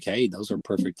and I were like, hey, those are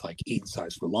perfect, like eating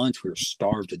size for lunch. We were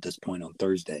starved at this point on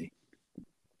Thursday.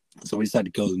 So we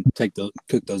decided to go and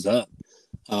cook those up.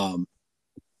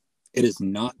 It is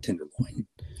not tenderloin.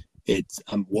 It's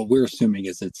what we're assuming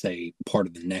is it's a part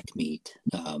of the neck meat,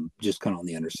 just kind of on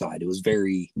the underside. It was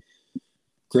very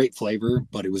great flavor,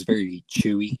 but it was very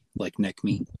chewy, like neck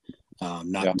meat,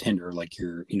 not tender like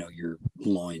your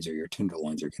loins or your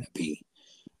tenderloins are going to be.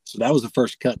 So that was the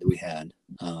first cut that we had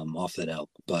off that elk.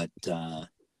 But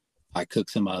I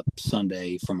cooked some up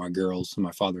Sunday for my girls and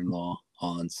my father-in-law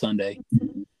on Sunday,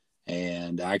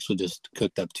 and I actually just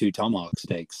cooked up 2 tomahawk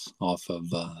steaks off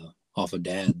of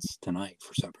Dad's tonight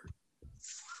for supper.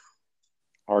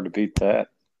 Hard to beat that.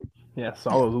 Yeah,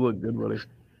 solid. Look good, buddy.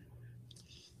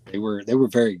 They were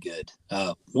very good.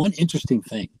 One interesting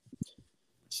thing.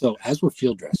 So as we're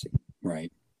field dressing,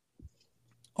 right?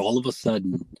 All of a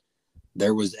sudden,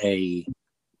 there was I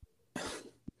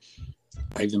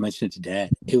even mentioned it to Dad.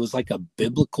 It was like a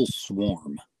biblical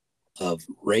swarm of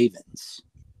ravens.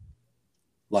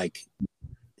 Like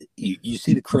you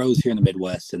see the crows here in the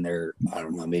Midwest, and they're, I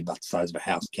don't know, maybe about the size of a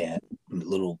house cat, a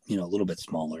little bit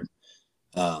smaller.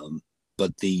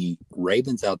 But the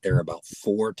ravens out there are about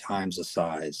 4 times the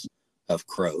size of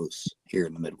crows here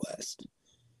in the Midwest.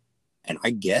 And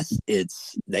I guess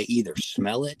they either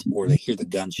smell it or they hear the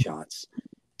gunshots,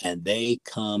 and they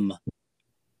come,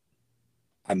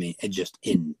 I mean, it just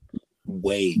in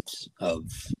waves of,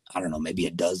 I don't know, maybe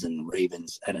a dozen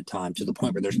ravens at a time, to the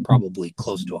point where there's probably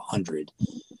close to 100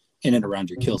 in and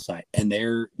around your kill site. And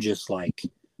they're just like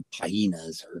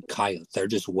hyenas or coyotes. They're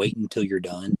just waiting until you're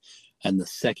done. And the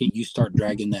second you start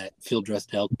dragging that field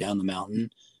dressed elk down the mountain,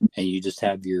 and you just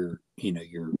have your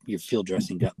field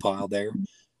dressing gut pile there,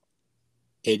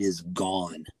 it is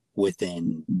gone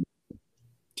within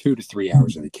 2 to 3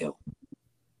 hours of the kill.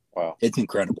 Wow. It's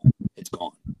incredible. It's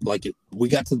gone. Like we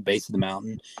got to the base of the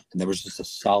mountain, and there was just a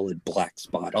solid black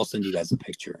spot. I'll send you guys a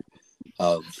picture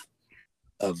of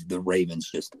the ravens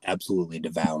just absolutely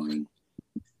devouring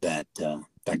that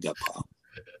gut pile.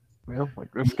 Yeah,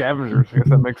 like they're scavengers. I guess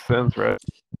that makes sense, right?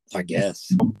 I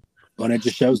guess. But it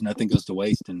just shows nothing goes to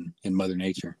waste in Mother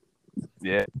Nature.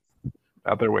 Yeah.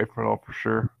 Out there waiting for it all for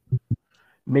sure.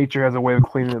 Nature has a way of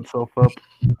cleaning itself up.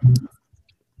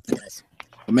 Yes.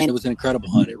 But man, it was an incredible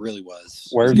hunt. It really was.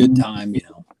 It was a good time,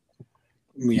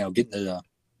 getting to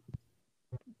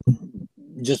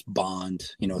just bond,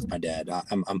 with my dad.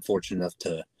 I'm fortunate enough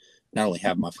to not only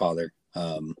have my father,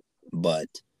 but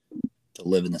to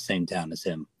live in the same town as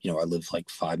him. I live like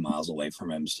 5 miles away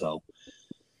from him. So,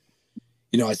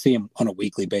 I see him on a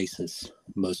weekly basis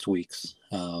most weeks.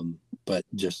 But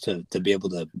just to be able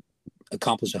to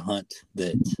accomplish a hunt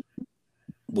that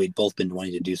we'd both been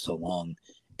wanting to do so long.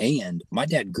 And my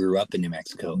dad grew up in New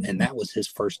Mexico, and that was his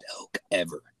first elk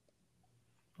ever.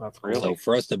 That's cool. So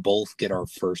for us to both get our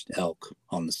first elk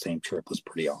on the same trip was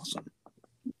pretty awesome.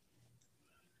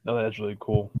 No, that's really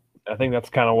cool. I think that's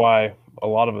kind of why a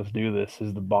lot of us do this,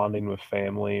 is the bonding with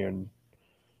family and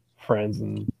friends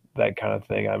and that kind of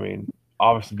thing. I mean,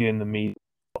 obviously getting to meet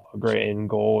a great end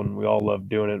goal, and we all love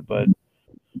doing it, but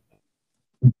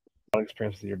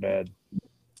experience with your dad.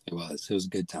 It was a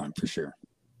good time for sure.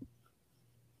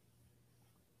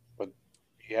 But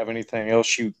do you have anything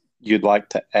else you'd like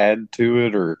to add to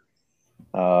it, or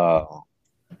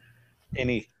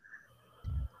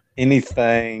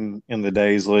anything in the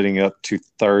days leading up to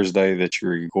Thursday that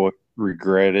you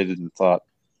regretted and thought,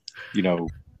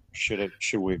 should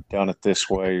we have done it this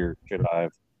way, or should I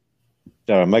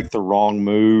have make the wrong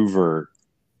move, or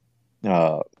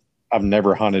I've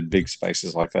never hunted big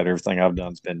spaces like that. Everything I've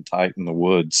done has been tight in the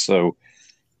woods. So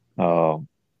I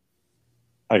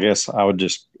guess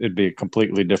it'd be a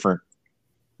completely different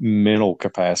mental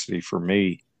capacity for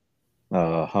me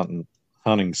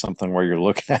hunting something where you're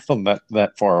looking at them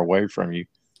that far away from you.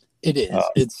 It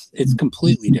is. It's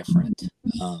completely different.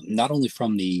 Not only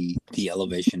from the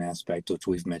elevation aspect, which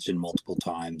we've mentioned multiple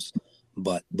times,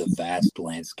 but the vast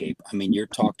landscape. I mean, you're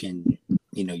talking,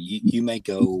 you may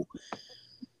go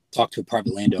talk to a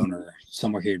private landowner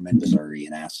somewhere here in Missouri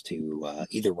and ask to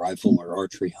either rifle or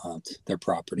archery hunt their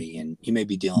property. And you may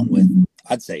be dealing with,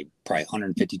 I'd say, probably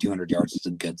 150, 200 yards is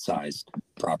a good sized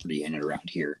property in and around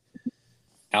here.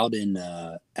 Out in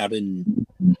the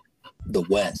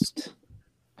West,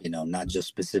 not just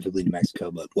specifically New Mexico,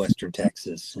 but Western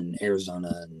Texas and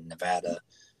Arizona and Nevada,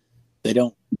 they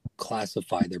don't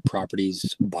classify their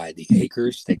properties by the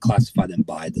acres. They classify them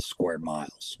by the square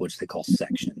miles, which they call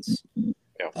sections.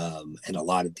 And a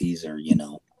lot of these are,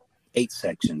 8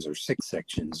 sections or 6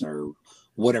 sections or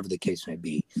whatever the case may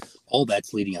be. All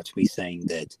that's leading up to me saying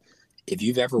that if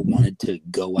you've ever wanted to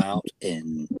go out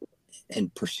and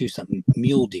pursue something,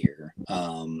 mule deer,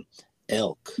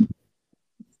 elk,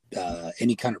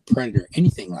 any kind of predator,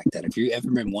 anything like that, if you've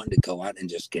ever been wanting to go out and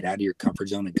just get out of your comfort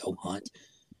zone and go hunt,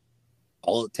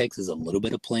 all it takes is a little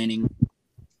bit of planning,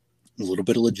 a little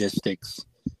bit of logistics,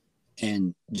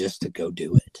 and just to go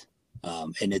do it.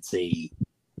 And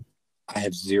I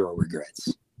have zero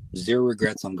regrets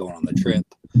on going on the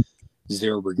trip,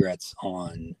 zero regrets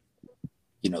on,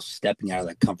 stepping out of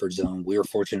that comfort zone. We were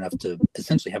fortunate enough to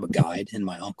essentially have a guide in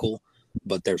my uncle,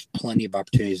 but there's plenty of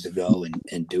opportunities to go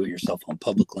and do it yourself on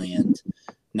public land,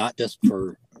 not just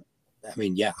for, I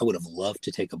would have loved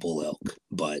to take a bull elk,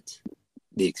 but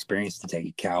the experience to take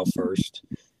a cow first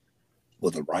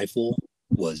with a rifle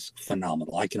was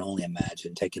phenomenal. I can only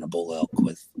imagine taking a bull elk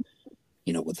with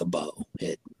a bow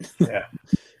at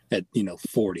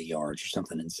 40 yards or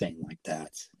something insane like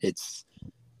that. It's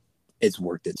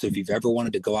worth it. So if you've ever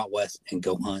wanted to go out west and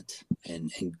go hunt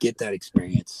and get that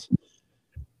experience,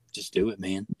 just do it,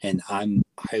 man. And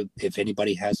if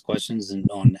anybody has questions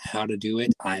on how to do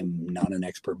it, I'm not an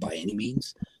expert by any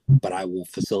means, but I will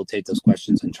facilitate those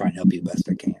questions and try and help you the best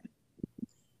I can.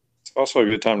 It's also a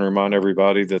good time to remind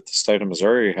everybody that the state of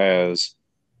Missouri has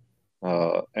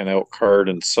an elk herd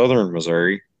in southern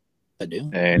Missouri. I do.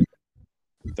 And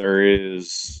there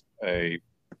is a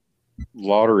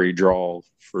lottery draw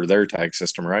for their tag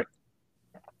system, right?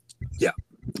 Yeah.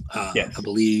 Yes. I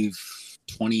believe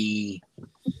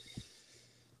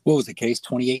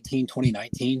 2018,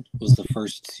 2019 was the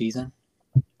first season.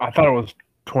 I thought it was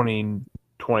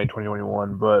 2020,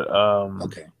 2021, but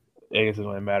okay. I guess it doesn't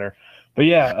really matter. But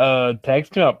yeah, tags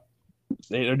come up.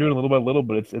 They're doing a little,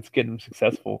 but it's getting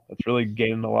successful. It's really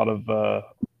gaining a lot of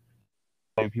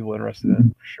people interested in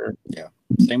it, for sure. Yeah.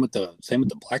 Same with the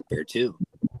black bear too.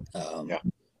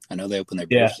 I know they opened their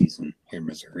bear season here in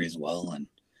Missouri as well, and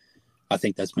I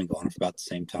think that's been going on for about the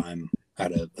same time. I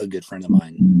had a good friend of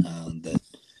mine that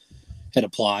had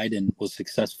applied and was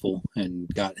successful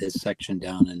and got his section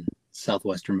down in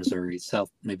southwestern Missouri,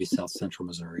 maybe south central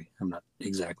Missouri. I'm not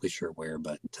exactly sure where,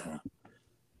 but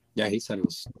he said it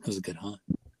was a good hunt.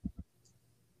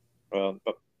 Well,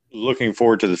 looking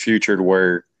forward to the future to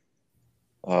where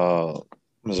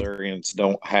Missourians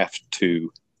don't have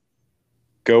to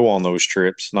go on those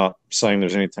trips. Not saying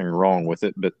there's anything wrong with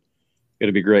it, but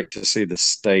it'd be great to see the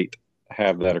state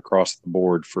have that across the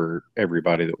board for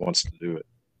everybody that wants to do it.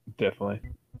 Definitely.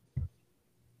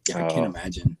 Yeah, I can't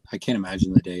imagine. I can't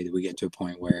imagine the day that we get to a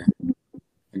point where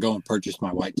I go and purchase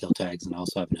my whitetail tags and I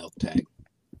also have an elk tag.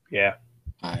 Yeah.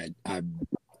 I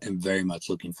am very much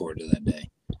looking forward to that day.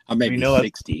 I may be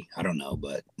 60. I don't know,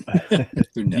 but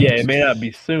who knows? Yeah, it may not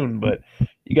be soon, but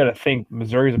you got to think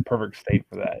Missouri is a perfect state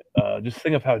for that. Just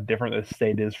think of how different this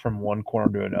state is from one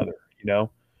corner to another.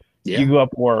 You go up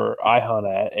where I hunt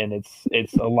at, and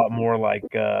it's a lot more like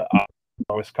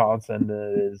Wisconsin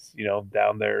is,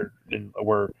 down there in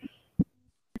where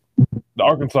the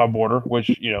Arkansas border, which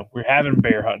we're having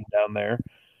bear hunting down there,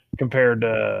 compared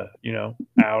to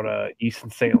out east in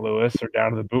St. Louis or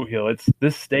down to the Boot Hill.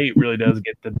 This state really does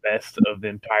get the best of the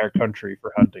entire country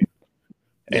for hunting,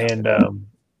 and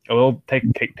we'll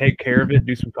take care of it,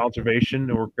 do some conservation,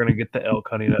 and we're going to get the elk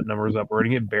hunting numbers up. We're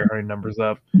going to get bear hunting numbers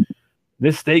up.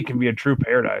 This state can be a true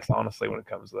paradise, honestly, when it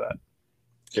comes to that.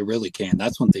 It really can.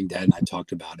 That's one thing Dad and I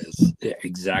talked about is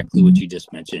exactly what you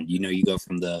just mentioned. You go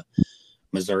from the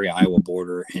Missouri-Iowa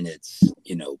border and it's,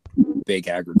 big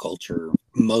agriculture,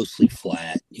 mostly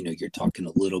flat. You're talking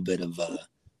a little bit of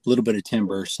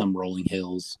timber, some rolling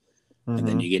hills. Mm-hmm. And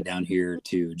then you get down here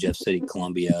to Jeff City,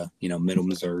 Columbia, middle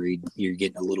Missouri. You're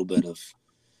getting a little bit of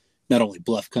not only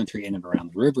bluff country in and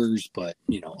around the rivers, but,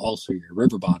 also your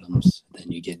river bottoms.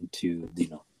 Then you get into,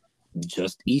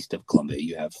 just east of Columbia,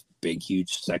 you have big,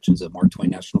 huge sections of Mark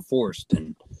Twain National Forest.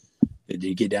 And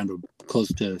you get down to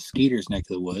close to Skeeter's neck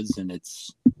of the woods, and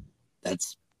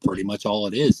that's pretty much all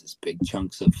it is big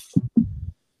chunks of,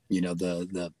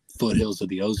 the foothills of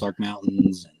the Ozark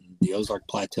Mountains and the Ozark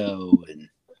Plateau. And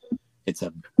it's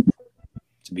a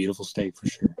beautiful state for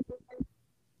sure.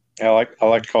 I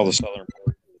like to call the southern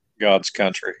part God's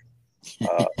country.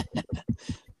 A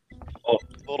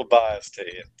little biased to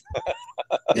you.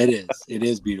 It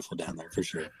is beautiful down there for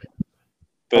sure.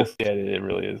 But yeah, it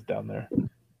really is down there.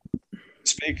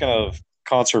 Speaking of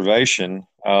conservation,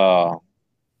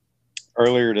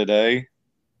 earlier today,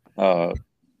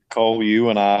 Cole, you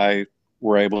and I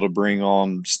were able to bring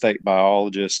on state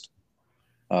biologist.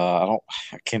 I'm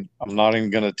not even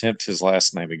going to attempt his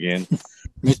last name again.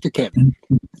 Mr. Kevin.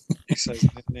 He says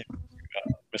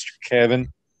Mr.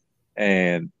 Kevin,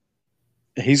 and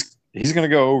he's going to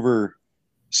go over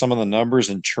some of the numbers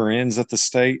and trends at the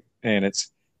state, and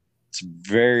it's a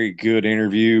very good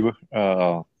interview.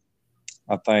 I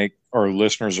think our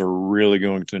listeners are really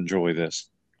going to enjoy this.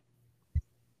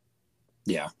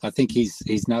 Yeah, I think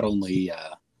he's not only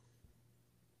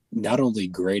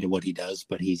great at what he does,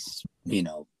 but he's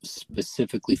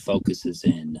specifically focuses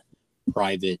in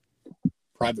private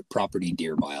property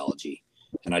deer biology.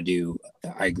 And I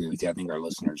agree with you. I think our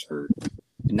listeners are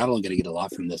not only going to get a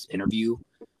lot from this interview,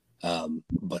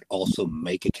 but also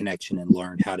make a connection and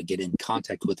learn how to get in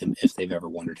contact with him if they've ever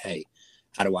wondered, hey,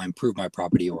 how do I improve my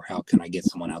property, or how can I get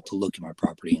someone out to look at my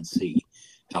property and see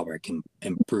how I can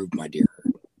improve my deer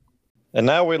herd? And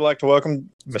now we'd like to welcome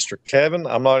Mr. Kevin.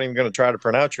 I'm not even going to try to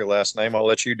pronounce your last name. I'll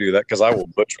let you do that because I will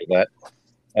butcher that.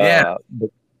 Yeah.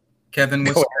 Kevin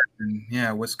Wiskirchen.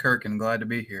 Yeah, Wiskirchen. Glad to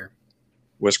be here.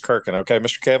 Wiskirchen. Okay,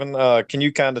 Mr. Kevin, can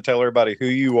you kind of tell everybody who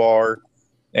you are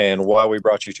and why we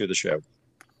brought you to the show?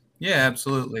 Yeah,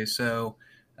 absolutely. So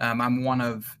I'm one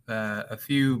of a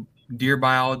few deer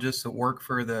biologists that work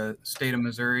for the state of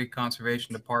Missouri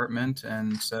Conservation Department.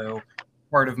 And so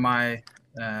part of my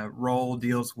role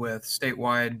deals with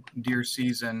statewide deer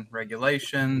season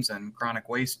regulations and chronic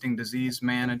wasting disease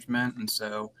management. And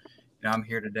so, I'm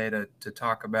here today to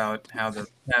talk about how the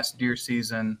past deer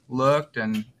season looked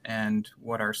and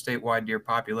what our statewide deer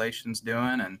population's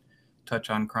doing, and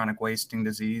touch on chronic wasting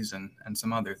disease and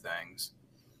some other things.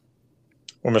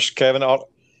 Well, Mr. Kevin,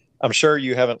 I'm sure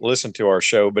you haven't listened to our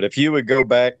show, but if you would go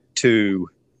back to,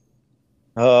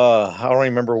 I don't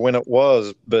remember when it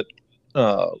was, but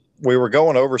we were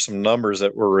going over some numbers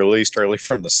that were released early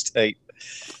from the state.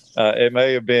 It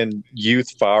may have been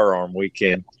Youth Firearm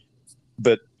Weekend,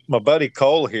 but my buddy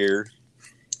Cole here,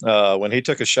 when he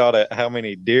took a shot at how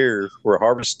many deer were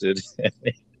harvested,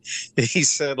 he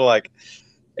said like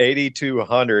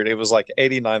 8,200. It was like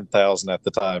 89,000 at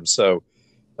the time. So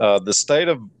the state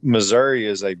of Missouri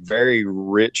is a very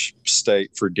rich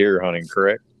state for deer hunting,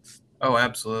 correct? Oh,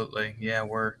 absolutely. Yeah,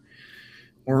 we're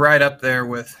right up there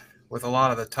with a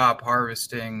lot of the top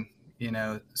harvesting,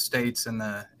 states in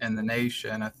the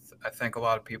nation. I think a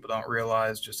lot of people don't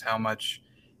realize just how much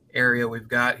area we've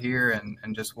got here and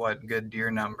just what good deer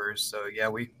numbers. So yeah,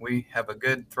 we have a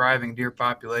good thriving deer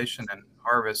population and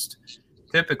harvest.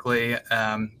 Typically,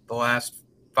 the last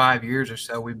 5 years or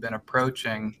so, we've been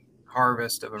approaching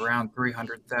harvest of around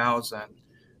 300,000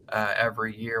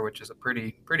 every year, which is a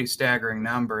pretty staggering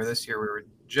number. This year we were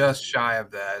just shy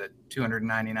of that at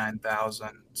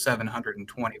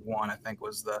 299,721, I think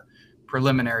was the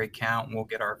preliminary count. And we'll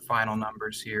get our final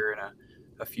numbers here in a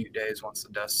few days once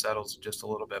the dust settles just a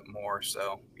little bit more.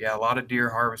 So yeah, a lot of deer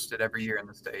harvested every year in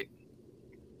the state.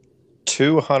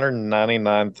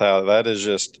 299,000. That is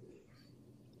just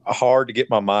hard to get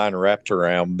my mind wrapped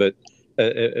around, but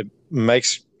it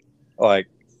makes like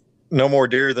no more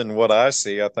deer than what I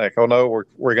see. I think, oh no,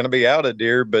 we're going to be out of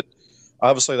deer, but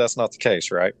obviously that's not the case,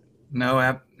 right?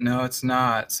 No, it's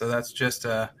not. So that's just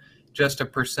a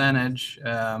percentage,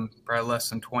 probably less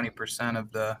than 20%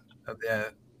 of the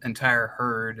entire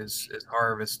herd is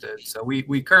harvested. So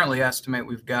we currently estimate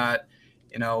we've got,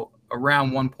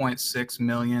 around 1.6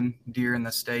 million deer in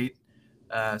the state,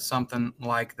 something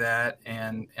like that,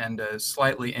 and a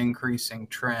slightly increasing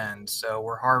trend. So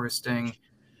we're harvesting,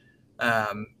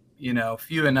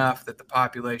 few enough that the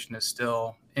population is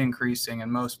still increasing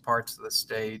in most parts of the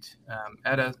state,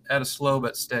 at a slow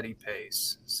but steady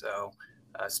pace. So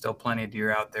still plenty of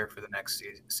deer out there for the next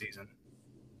season.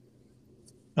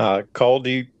 Cole,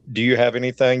 do you have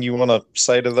anything you want to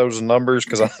say to those numbers?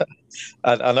 Because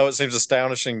I know it seems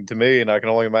astonishing to me, and I can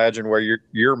only imagine where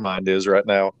your mind is right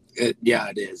now. Yeah,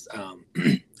 it is.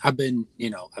 I've been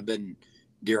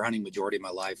deer hunting majority of my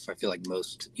life. I feel like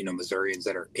most Missourians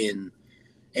that are in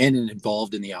and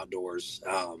involved in the outdoors.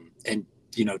 And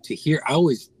to hear, I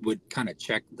always would kind of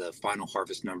check the final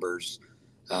harvest numbers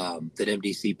that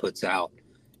MDC puts out,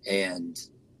 and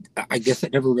I guess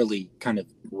it never really kind of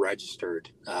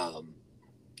registered.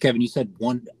 Kevin, you said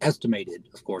estimated,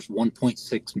 of course,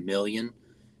 1.6 million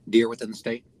deer within the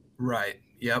state. Right.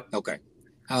 Yep. Okay.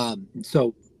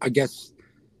 So I guess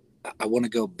I want to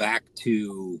go back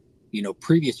to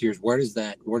previous years. Where does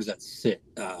that sit?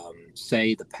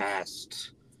 Say the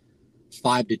past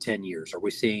 5 to 10 years. Are we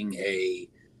seeing a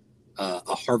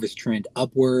harvest trend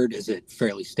upward? Is it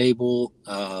fairly stable?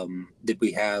 Did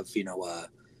we have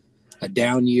a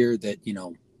down year that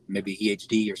maybe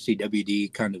EHD or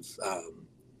CWD kind of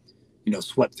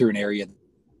swept through an area?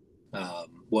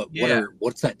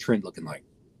 What's that trend looking like?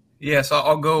 Yes,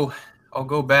 I'll go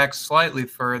back slightly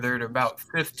further to about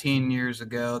 15 years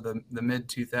ago, the mid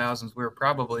 2000s. We were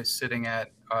probably sitting at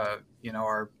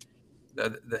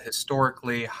the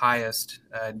historically highest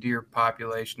deer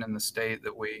population in the state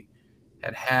that we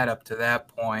had up to that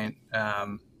point.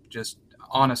 Just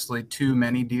honestly, too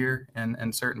many deer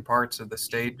in certain parts of the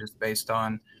state, just based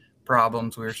on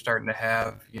problems we were starting to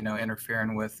have,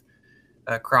 interfering with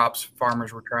crops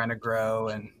farmers were trying to grow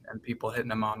and people hitting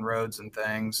them on roads and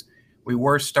things. We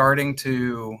were starting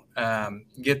to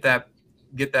get that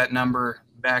number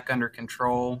back under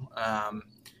control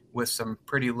with some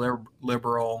pretty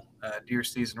liberal deer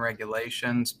season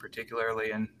regulations,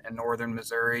 particularly in northern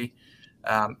Missouri.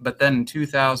 But then in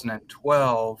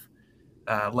 2012,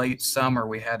 late summer,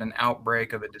 we had an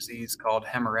outbreak of a disease called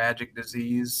hemorrhagic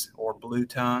disease or blue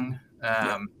tongue.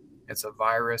 It's a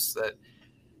virus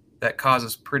that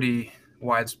causes pretty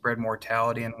widespread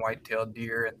mortality in white-tailed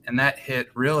deer, and that hit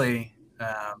really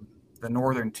the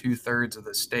northern 2/3 of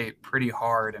the state pretty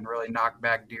hard and really knocked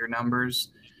back deer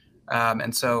numbers.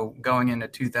 And so going into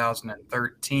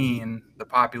 2013, the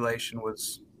population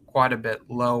was quite a bit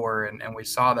lower, and we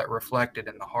saw that reflected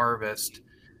in the harvest,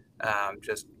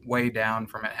 just way down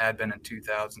from it had been in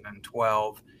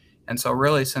 2012. And so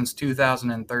really since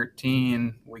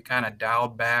 2013, we kind of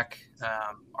dialed back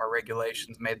our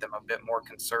regulations, made them a bit more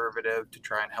conservative to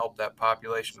try and help that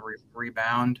population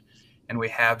rebound. And we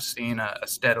have seen a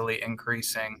steadily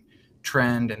increasing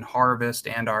trend in harvest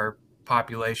and our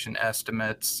population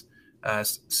estimates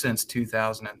since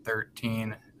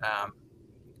 2013,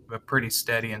 a pretty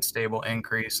steady and stable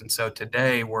increase. And so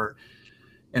today we're,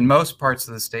 in most parts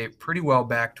of the state, pretty well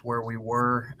back to where we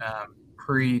were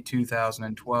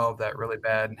pre-2012, that really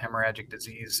bad hemorrhagic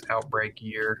disease outbreak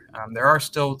year. There are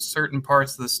still certain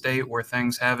parts of the state where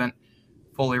things haven't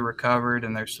fully recovered,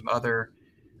 and there's some other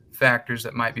factors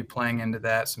that might be playing into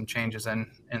that, some changes in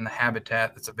the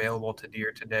habitat that's available to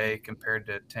deer today compared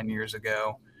to 10 years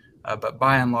ago. But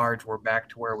by and large, we're back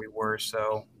to where we were.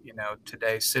 So,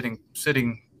 today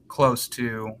sitting close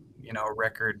to, a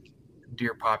record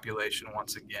deer population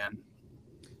once again.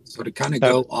 So to kind of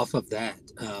go off of that,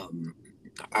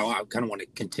 I kind of want to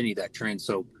continue that trend.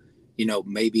 So,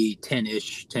 maybe 10,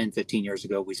 15 years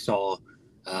ago, we saw,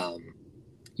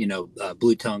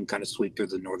 blue tongue kind of sweep through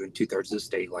the northern 2/3 of the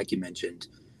state, like you mentioned.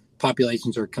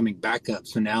 Populations are coming back up.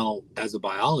 So now, as a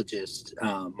biologist,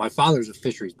 my father's a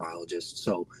fisheries biologist.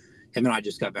 So him and I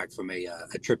just got back from a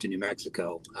trip to New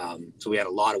Mexico. So we had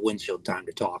a lot of windshield time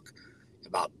to talk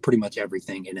about pretty much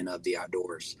everything in and of the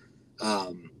outdoors.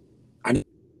 I know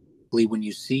when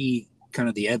you see kind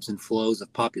of the ebbs and flows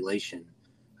of population,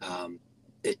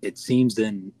 it seems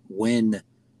then when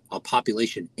a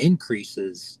population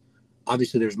increases,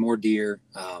 obviously there's more deer.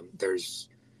 There's,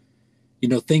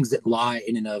 things that lie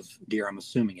in and of deer, I'm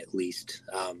assuming at least,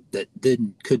 that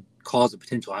then could cause a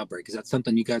potential outbreak. Is that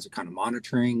something you guys are kind of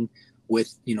monitoring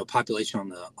with, population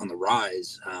on the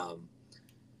rise?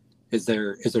 Is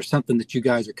there something that you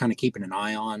guys are kind of keeping an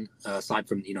eye on, aside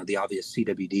from, the obvious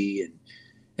CWD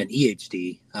and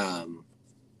EHD,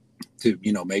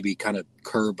 to, maybe kind of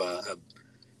curb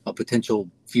a potential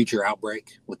future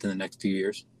outbreak within the next few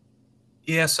years?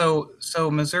 Yeah, so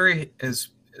Missouri is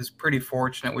pretty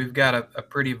fortunate. We've got a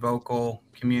pretty vocal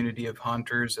community of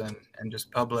hunters and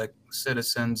just public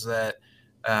citizens that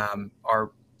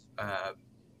are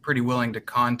pretty willing to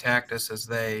contact us as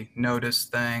they notice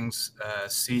things,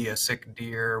 see a sick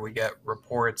deer. We get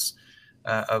reports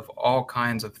of all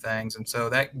kinds of things. And so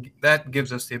that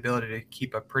gives us the ability to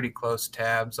keep a pretty close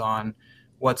tabs on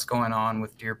what's going on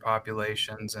with deer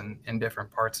populations in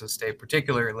different parts of the state,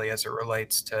 particularly as it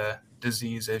relates to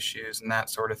disease issues and that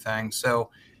sort of thing.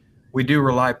 So we do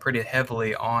rely pretty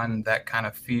heavily on that kind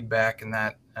of feedback and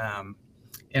that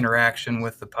interaction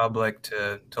with the public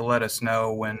to let us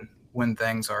know when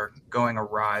things are going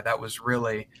awry. That was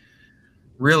really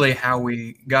how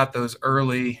we got those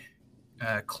early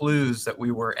clues that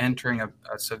we were entering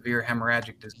a severe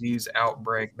hemorrhagic disease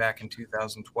outbreak back in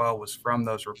 2012 was from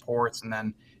those reports. And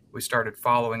then we started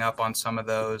following up on some of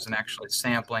those and actually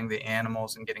sampling the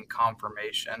animals and getting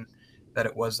confirmation that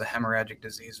it was the hemorrhagic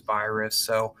disease virus.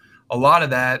 So a lot of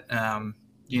that,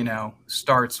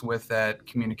 starts with that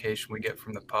communication we get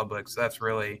from the public. So that's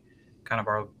really kind of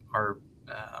our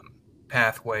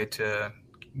pathway to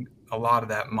a lot of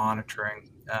that monitoring.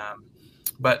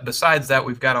 But besides that,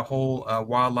 we've got a whole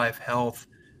wildlife health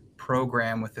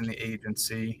program within the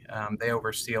agency. They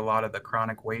oversee a lot of the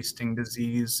chronic wasting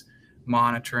disease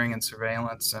monitoring and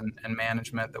surveillance and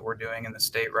management that we're doing in the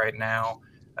state right now.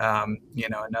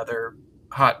 Another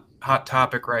hot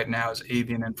topic right now is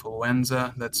avian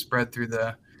influenza that's spread through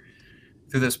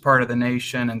this part of the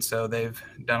nation, and so they've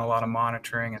done a lot of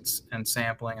monitoring and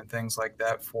sampling and things like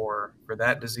that for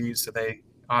that disease. So they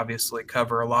obviously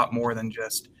cover a lot more than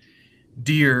just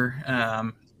deer,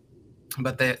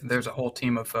 but there's a whole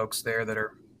team of folks there that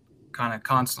are kind of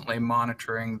constantly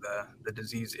monitoring the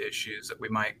disease issues that we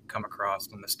might come across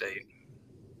in the state.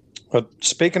 But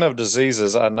speaking of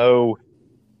diseases, I know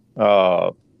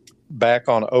back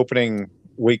on opening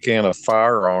weekend of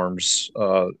firearms,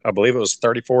 I believe it was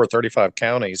 34 or 35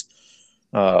 counties,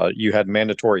 you had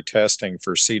mandatory testing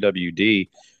for CWD.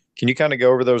 Can you kind of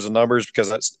go over those numbers?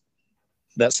 Because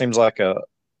that seems like a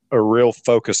real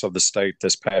focus of the state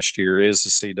this past year is the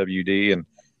CWD. And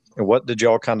what did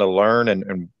y'all kind of learn,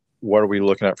 and what are we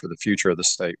looking at for the future of the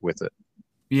state with it?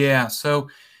 Yeah, so,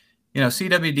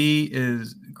 CWD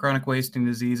is chronic wasting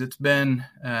disease. It's been,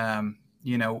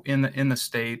 in the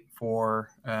state for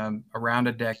around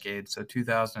a decade. So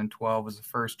 2012 was the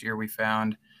first year we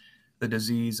found the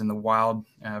disease in the wild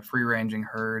free-ranging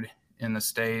herd in the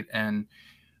state. And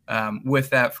with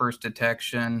that first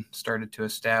detection, started to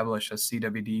establish a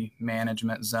CWD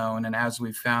management zone. And as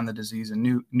we've found the disease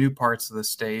in new parts of the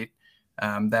state,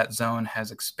 that zone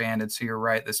has expanded. So you're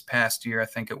right, this past year, I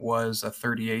think it was a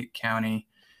 38 county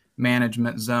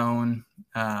management zone.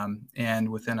 And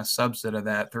within a subset of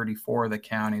that, 34 of the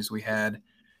counties, we had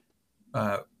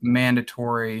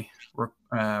mandatory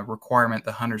requirement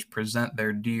the hunters present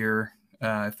their deer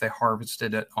if they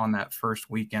harvested it on that first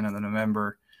weekend of the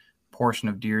November portion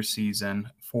of deer season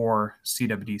for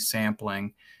CWD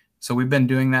sampling. So we've been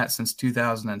doing that since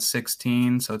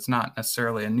 2016. So it's not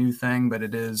necessarily a new thing, but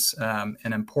it is an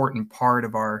important part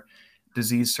of our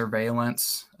disease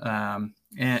surveillance.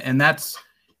 And that's,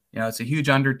 it's a huge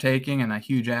undertaking and a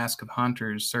huge ask of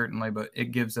hunters, certainly, but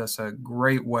it gives us a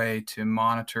great way to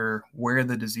monitor where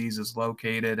the disease is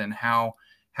located and how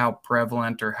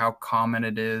prevalent or how common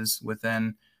it is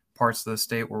within parts of the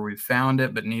state where we've found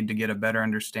it, but need to get a better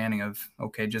understanding of,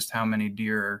 okay, just how many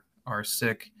deer are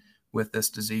sick with this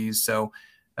disease. So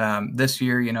this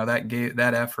year,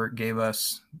 that effort gave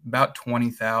us about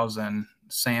 20,000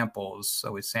 samples.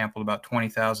 So we sampled about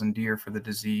 20,000 deer for the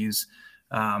disease,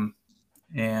 and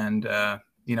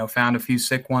found a few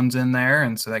sick ones in there.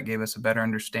 And so that gave us a better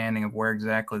understanding of where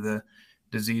exactly the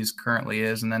disease currently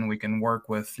is. And then we can work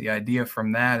with, the idea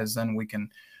from that is then we can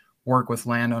work with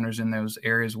landowners in those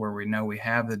areas where we know we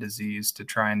have the disease to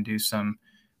try and do some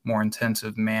more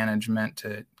intensive management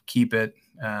to keep it,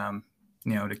 to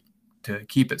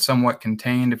keep it somewhat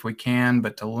contained if we can,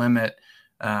 but to limit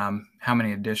how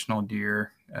many additional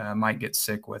deer might get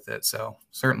sick with it. So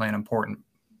certainly an important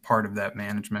part of that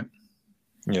management.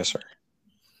 Yes, sir.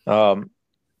 Do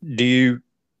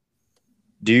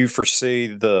you foresee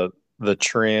the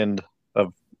trend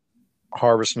of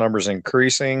harvest numbers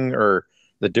increasing, or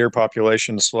the deer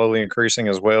population slowly increasing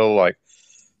as well? Like,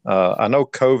 I know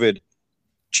COVID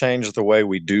changed the way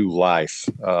we do life.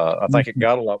 I think it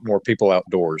got a lot more people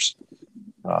outdoors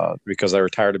because they were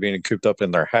tired of being cooped up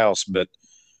in their house. But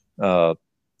what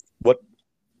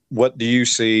do you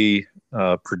see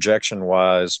projection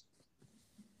wise?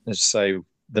 Let's say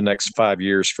the next 5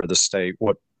 years for the state.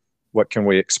 What can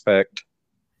we expect?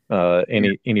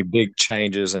 Any big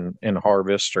changes in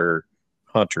harvest or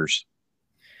hunters?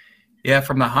 Yeah,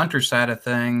 from the hunter side of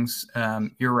things,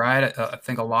 you're right. I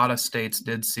think a lot of states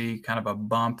did see kind of a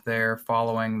bump there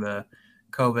following the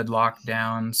COVID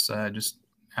lockdowns, just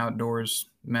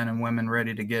outdoors, men and women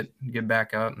ready to get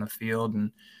back out in the field,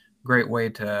 and great way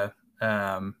to,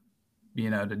 to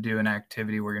do an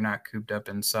activity where you're not cooped up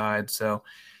inside. So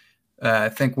I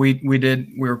think we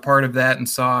were part of that and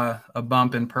saw a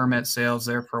bump in permit sales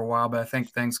there for a while, but I think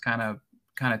things kind of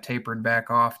tapered back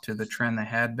off to the trend they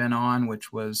had been on,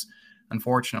 which was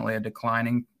unfortunately a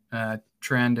declining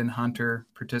trend in hunter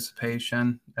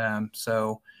participation.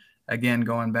 So again,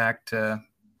 going back to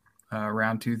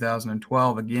around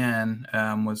 2012 again,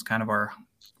 was kind of our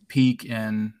peak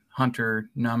in hunter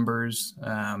numbers.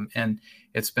 And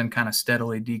it's been kind of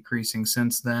steadily decreasing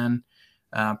since then,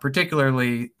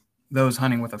 particularly those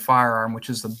hunting with a firearm, which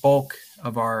is the bulk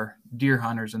of our deer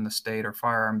hunters in the state, are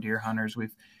firearm deer hunters.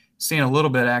 We've seen a little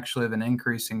bit actually of an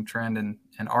increasing trend in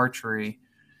archery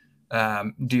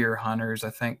deer hunters, I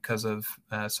think, because of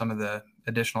some of the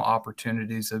additional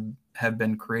opportunities that have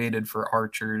been created for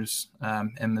archers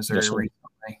in Missouri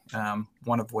recently.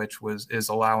 One of which is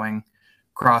allowing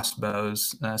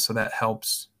crossbows, so that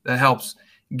helps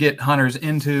get hunters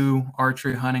into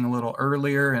archery hunting a little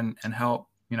earlier and help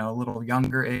a little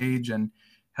younger age, and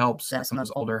helps some of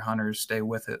those older hunters stay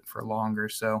with it for longer.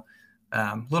 So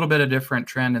a little bit of different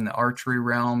trend in the archery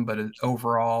realm, but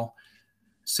overall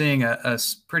seeing a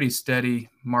pretty steady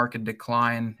market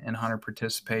decline in hunter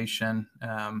participation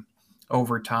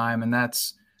over time. And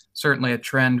that's certainly a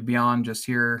trend beyond just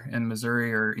here in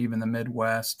Missouri or even the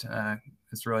Midwest.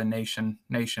 It's really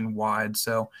nationwide.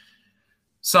 So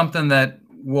something that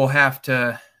we'll have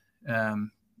to,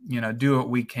 do what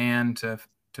we can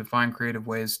to find creative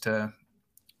ways to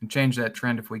change that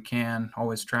trend if we can.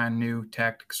 Always trying new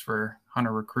tactics for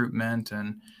hunter recruitment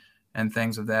and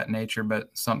things of that nature, but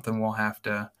something we'll have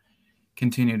to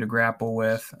continue to grapple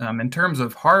with. In terms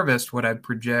of harvest, what I'd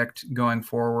project going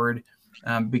forward,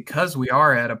 because we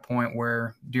are at a point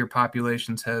where deer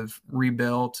populations have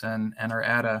rebuilt and are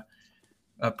at a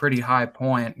pretty high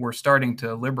point, we're starting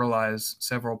to liberalize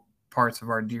several parts of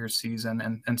our deer season.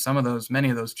 And many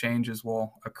of those changes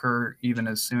will occur even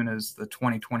as soon as the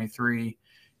 2023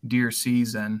 deer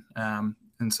season.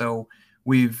 And so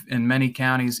we've, in many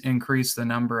counties, increased the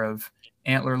number of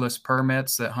antlerless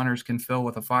permits that hunters can fill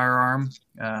with a firearm,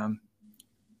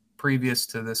 previous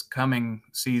to this coming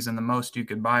season, the most you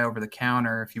could buy over the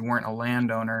counter if you weren't a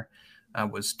landowner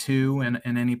was 2 in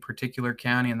any particular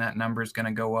county, and that number is going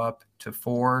to go up to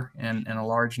 4 in a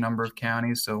large number of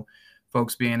counties. So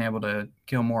folks being able to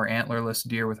kill more antlerless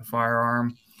deer with a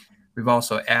firearm. We've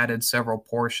also added several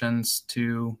portions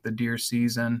to the deer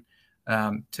season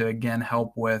to, again,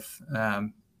 help with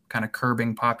kind of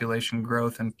curbing population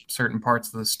growth in certain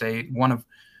parts of the state.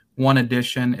 One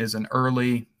addition is an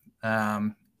early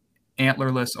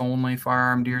antlerless only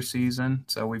firearm deer season.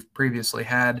 So we've previously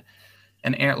had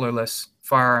an antlerless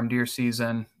firearm deer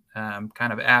season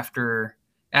kind of after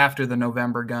the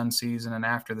November gun season and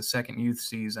after the second youth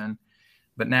season.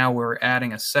 But now we're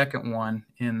adding a second one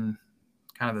in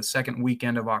kind of the second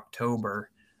weekend of October,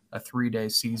 a 3-day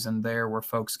season there where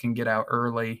folks can get out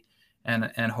early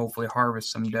and hopefully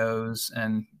harvest some does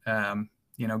and,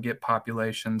 get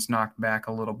populations knocked back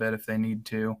a little bit if they need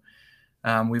to.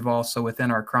 We've also,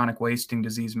 within our chronic wasting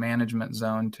disease management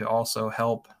zone, to also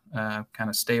help kind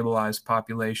of stabilize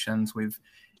populations, we've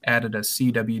added a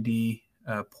CWD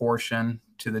portion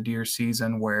to the deer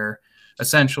season where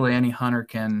essentially any hunter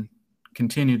can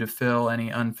continue to fill any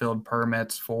unfilled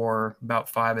permits for about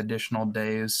 5 additional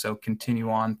days. So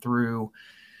continue on through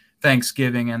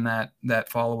Thanksgiving and that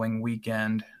following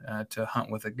weekend to hunt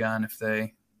with a gun if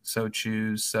they so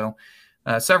choose. So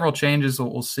several changes that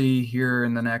we'll see here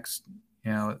in the next,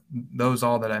 those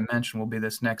all that I mentioned will be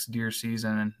this next deer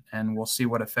season, and we'll see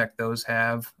what effect those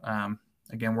have.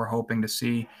 Again, we're hoping to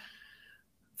see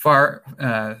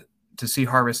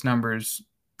harvest numbers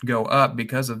go up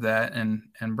because of that and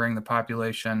bring the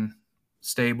population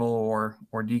stable or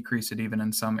decrease it even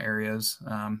in some areas.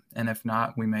 And if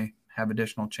not, we may have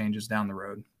additional changes down the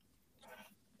road.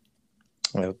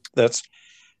 Well, that's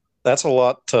a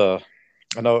lot.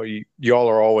 I know y'all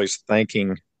are always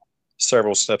thinking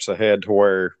several steps ahead to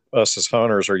where us as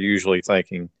hunters are usually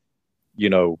thinking,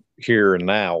 here and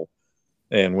now.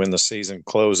 And when the season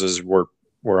closes, we're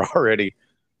already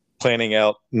planning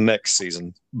out next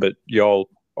season. But y'all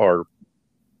are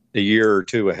a year or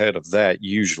two ahead of that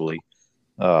usually.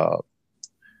 Cole,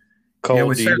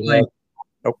 we certainly.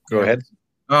 Go ahead.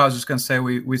 I was just going to say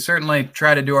we certainly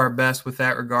try to do our best with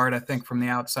that regard. I think from the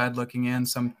outside looking in,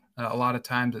 a lot of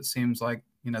times it seems like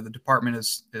the department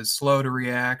is slow to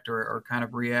react or kind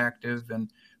of reactive,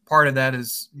 and part of that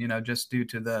is just due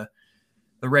to the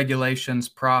regulations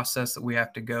process that we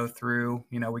have to go through.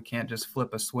 We can't just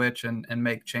flip a switch and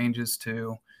make changes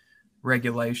to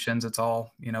regulations. It's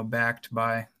all backed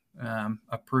by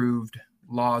approved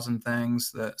laws and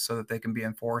things so that they can be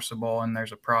enforceable, and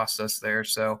there's a process there.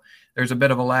 So there's a bit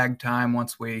of a lag time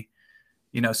once we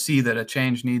see that a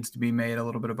change needs to be made, a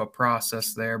little bit of a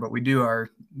process there, but we do our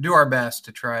best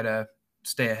to try to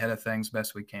stay ahead of things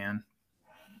best we can.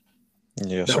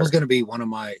 Yeah, that was going to be one of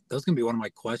my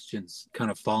questions,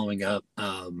 kind of following up.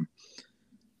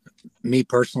 Me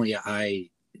personally,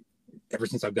 ever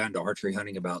since I've gotten to archery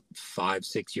hunting about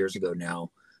 5-6 years ago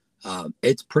now,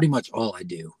 it's pretty much all I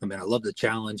do. I mean, I love the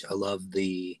challenge. I love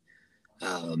the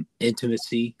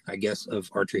intimacy, I guess, of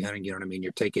archery hunting. You know what I mean?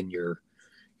 You're taking your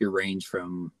range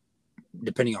from,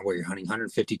 depending on where you're hunting,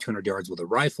 150, 200 yards with a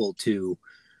rifle to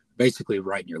basically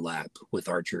right in your lap with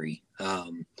archery.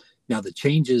 Now, the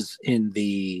changes in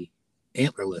the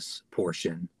antlerless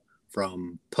portion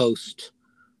from post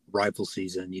rifle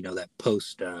season, that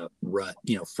post rut,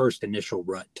 first initial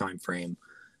rut time frame,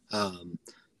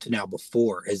 to now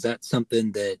before, is that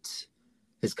something that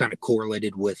is kind of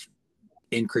correlated with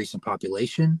increase in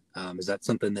population? Is that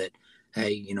something that,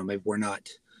 hey, maybe we're not,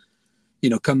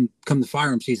 come the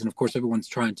firearm season, of course, everyone's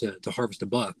trying to harvest a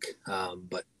buck,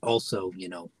 but also,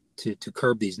 to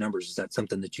curb these numbers, is that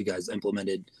something that you guys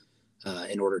implemented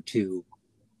in order to,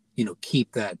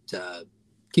 keep that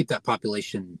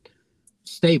population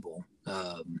stable,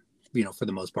 for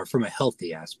the most part, from a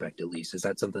healthy aspect, at least? Is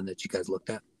that something that you guys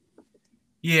looked at?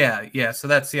 Yeah. So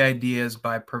that's the idea, is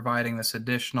by providing this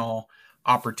additional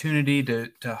opportunity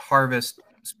to harvest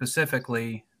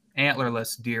specifically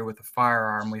antlerless deer with a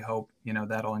firearm. We hope,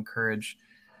 that'll encourage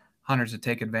hunters to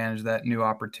take advantage of that new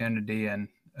opportunity and,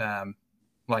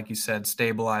 like you said,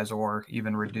 stabilize or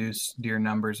even reduce deer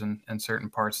numbers in certain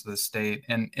parts of the state.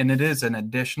 And it is an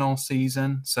additional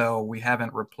season, so we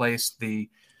haven't replaced the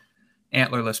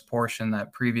antlerless portion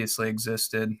that previously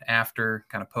existed after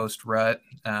kind of post rut.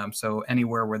 So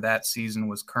anywhere where that season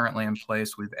was currently in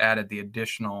place, we've added the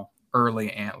additional early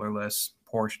antlerless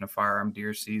portion of firearm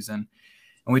deer season.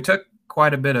 And we took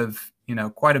quite a bit of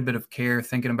care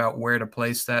thinking about where to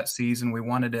place that season. We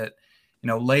wanted it,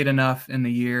 late enough in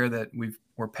the year that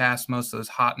we're past most of those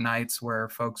hot nights where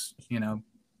folks,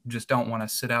 just don't want to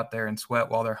sit out there and sweat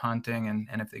while they're hunting.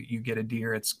 And if you get a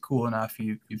deer, it's cool enough,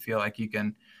 you feel like you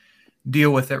can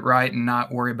deal with it right and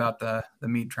not worry about the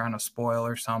meat trying to spoil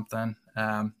or something.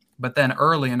 But then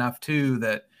early enough too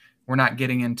that we're not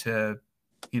getting into,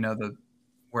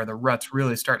 where the rut's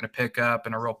really starting to pick up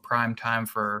and a real prime time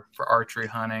for archery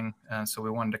hunting. So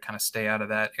we wanted to kind of stay out of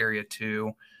that area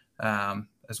too,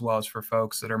 as well as for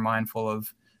folks that are mindful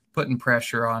of putting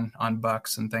pressure on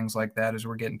bucks and things like that as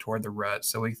we're getting toward the rut.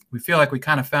 So we feel like we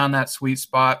kind of found that sweet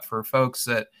spot for folks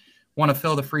that want to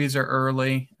fill the freezer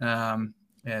early,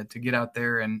 to get out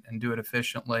there and do it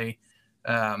efficiently.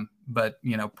 But,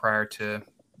 prior to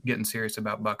getting serious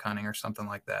about buck hunting or something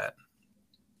like that.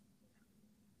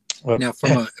 Now,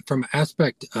 from an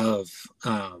aspect of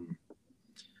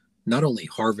not only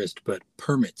harvest but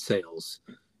permit sales,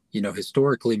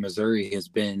 historically Missouri has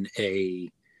been a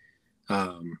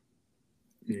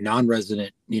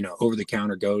non-resident,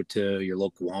 over-the-counter, go to your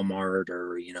local Walmart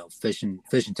or fish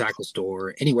and tackle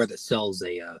store, anywhere that sells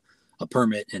a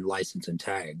permit and license and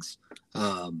tags.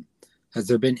 Has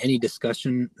there been any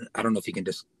discussion? I don't know if you can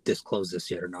disclose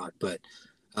this yet or not, but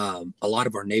a lot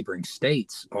of our neighboring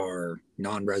states are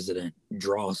non-resident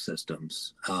draw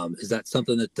systems. Is that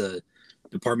something that the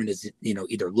department is,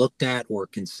 either looked at or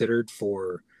considered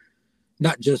for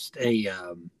not just a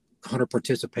hunter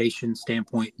participation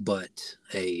standpoint, but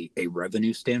a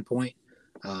revenue standpoint?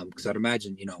 Because I'd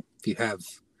imagine, if you have,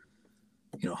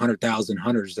 100,000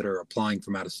 hunters that are applying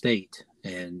from out of state,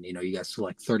 and you guys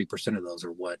select 30% of those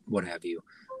or what have you,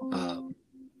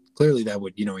 clearly that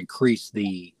would increase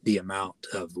the amount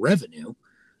of revenue.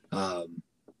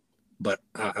 But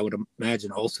I would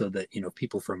imagine also that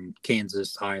people from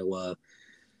Kansas, Iowa,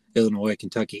 Illinois,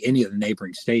 Kentucky, any of the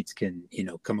neighboring states can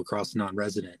come across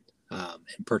non-resident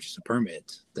and purchase a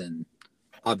permit. Then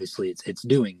obviously it's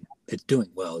doing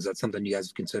well. Is that something you guys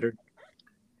have considered?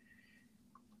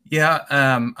 Yeah,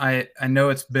 I know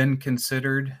it's been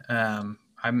considered. I'm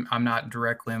not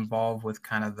directly involved with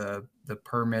kind of the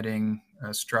permitting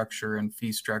structure and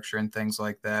fee structure and things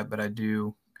like that, but I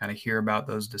do kind of hear about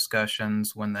those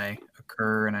discussions when they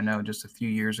occur. And I know just a few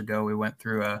years ago we went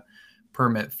through a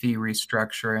permit fee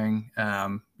restructuring.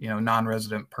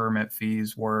 Non-resident permit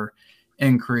fees were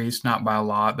increased, not by a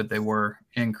lot, but they were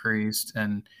increased,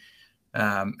 and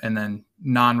then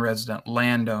non-resident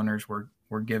landowners were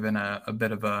given a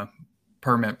bit of a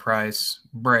permit price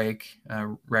break,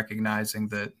 recognizing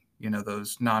that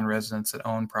those non-residents that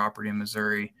own property in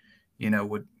Missouri,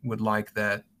 would like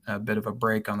that a bit of a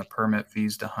break on the permit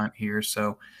fees to hunt here.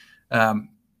 So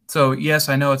yes,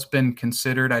 I know it's been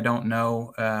considered. I don't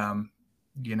know,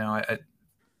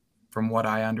 from what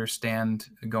I understand,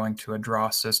 going to a draw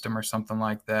system or something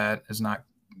like that is not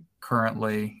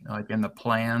currently in the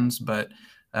plans, but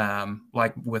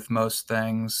like with most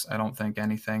things, I don't think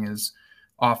anything is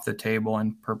off the table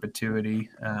in perpetuity.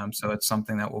 So it's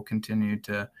something that will continue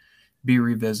to be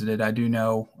revisited. I do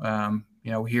know,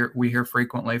 we hear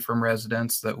frequently from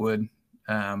residents that would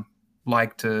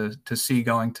like to see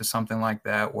going to something like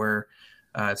that, where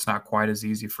it's not quite as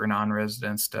easy for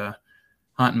non-residents to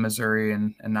hunt in Missouri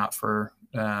and not for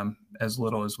as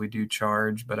little as we do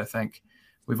charge. But I think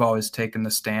we've always taken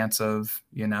the stance of,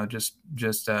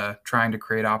 just trying to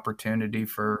create opportunity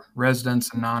for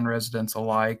residents and non-residents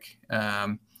alike,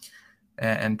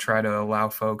 and try to allow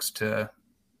folks to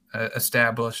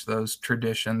establish those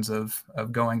traditions of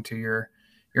going to your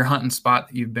hunting spot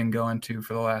that you've been going to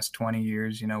for the last 20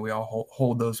 years. We all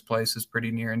hold those places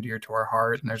pretty near and dear to our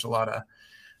heart. And there's a lot of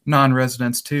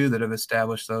non-residents too that have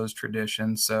established those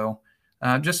traditions. So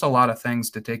just a lot of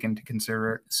things to take into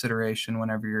consideration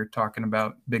whenever you're talking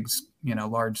about big,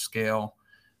 large scale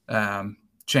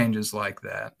changes like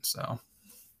that. So,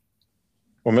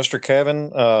 well, Mr.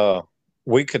 Kevin,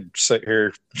 we could sit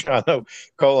here. I know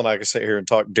Cole and I could sit here and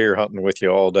talk deer hunting with you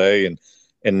all day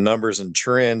and numbers and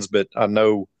trends, but I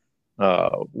know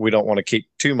we don't want to keep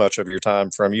too much of your time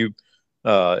from you.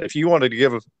 If you wanted to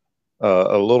give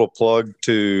a little plug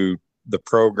to the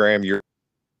program you're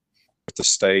with the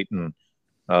state and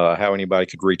how anybody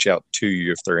could reach out to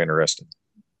you if they're interested.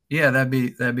 Yeah, that'd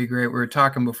be great. We were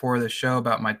talking before the show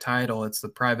about my title. It's the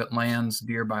Private Lands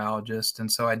Deer Biologist.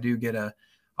 And so I do get a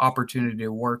opportunity to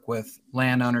work with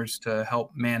landowners to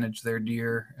help manage their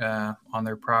deer on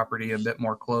their property a bit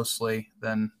more closely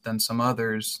than some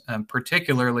others,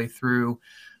 particularly through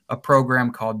a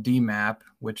program called DMAP,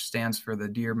 which stands for the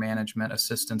Deer Management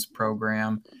Assistance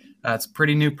Program. It's a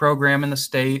pretty new program in the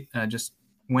state. Just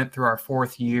went through our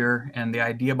 4th year, and the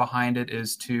idea behind it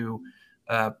is to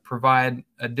provide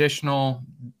additional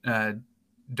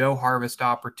doe harvest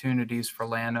opportunities for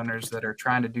landowners that are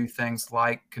trying to do things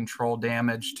like control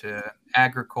damage to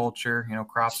agriculture,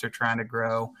 crops they're trying to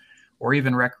grow, or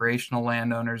even recreational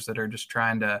landowners that are just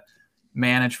trying to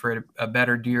manage for a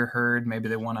better deer herd. Maybe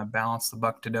they want to balance the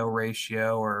buck to doe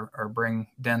ratio or bring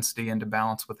density into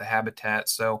balance with the habitat.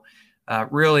 So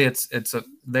really it's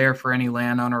there for any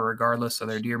landowner, regardless of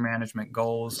their deer management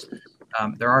goals.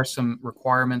 There are some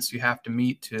requirements you have to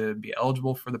meet to be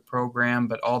eligible for the program,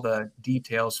 but all the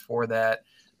details for that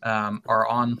are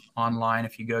online.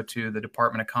 If you go to the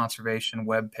Department of Conservation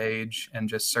webpage and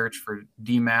just search for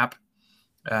DMAP,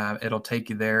 it'll take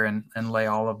you there and lay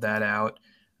all of that out.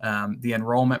 The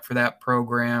enrollment for that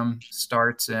program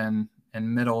starts in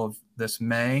middle of this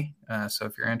May. So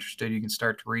if you're interested, you can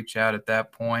start to reach out at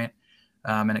that point.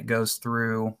 And it goes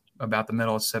through about the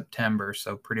middle of September.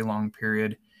 So pretty long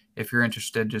period. If you're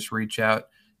interested, just reach out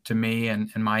to me, and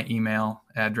my email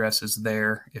address is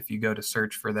there. If you go to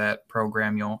search for that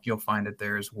program, you'll find it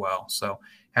there as well. So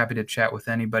happy to chat with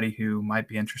anybody who might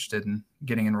be interested in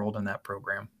getting enrolled in that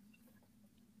program.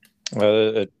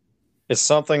 It's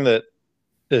something that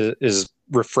is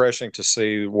refreshing to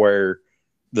see, where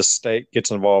the state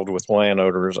gets involved with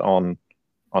landowners on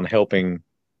helping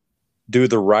do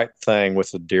the right thing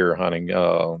with the deer hunting,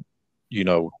 to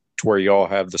where you all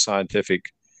have the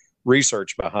scientific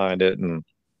research behind it and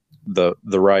the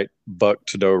right buck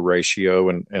to doe ratio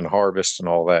and harvest and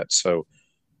all that. So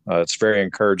it's very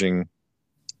encouraging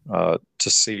to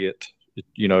see it.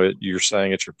 You're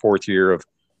saying it's your 4th year of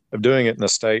doing it in the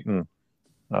state, and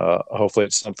hopefully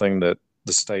it's something that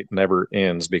the state never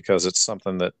ends, because it's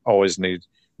something that always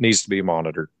needs to be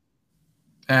monitored.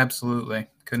 Absolutely.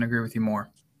 Couldn't agree with you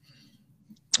more.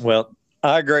 Well,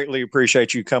 I greatly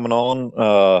appreciate you coming on.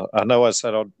 I know I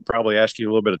said I'd probably ask you a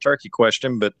little bit of turkey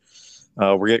question, but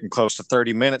we're getting close to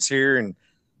 30 minutes here. And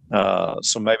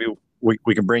so maybe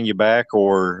we can bring you back,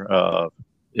 or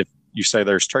if you say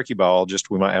there's turkey biologists,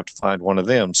 we might have to find one of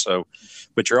them. So,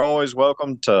 but you're always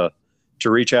welcome to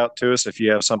reach out to us if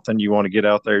you have something you want to get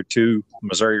out there to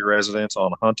Missouri residents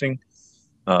on hunting.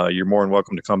 You're more than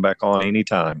welcome to come back on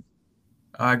anytime.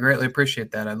 I greatly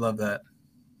appreciate that. I love that.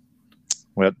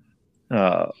 Well,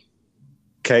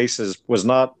 Case was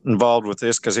not involved with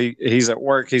this because he's at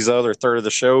work. He's the other third of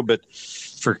the show. But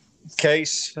for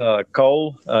Case,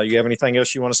 Cole, you have anything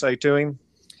else you want to say to him?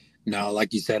 No,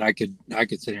 like you said, I could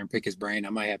sit here and pick his brain. I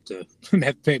might have to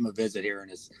pay him a visit here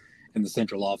in the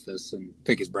central office and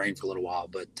pick his brain for a little while.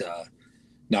 But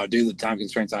no, due to the time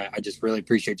constraints, I just really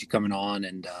appreciate you coming on.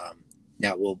 And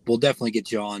yeah, we'll definitely get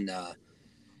you on.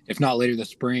 If not later this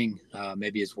spring,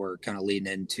 maybe as we're kind of leading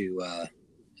into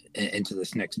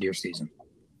this next deer season.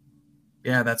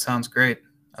 Yeah, that sounds great.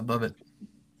 I love it.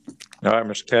 All right,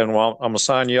 Mr. Kevin. Well, I'm going to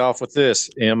sign you off with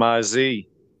this. MIZ.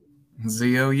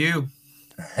 ZOU.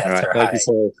 That's all right. Thank you,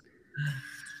 sir.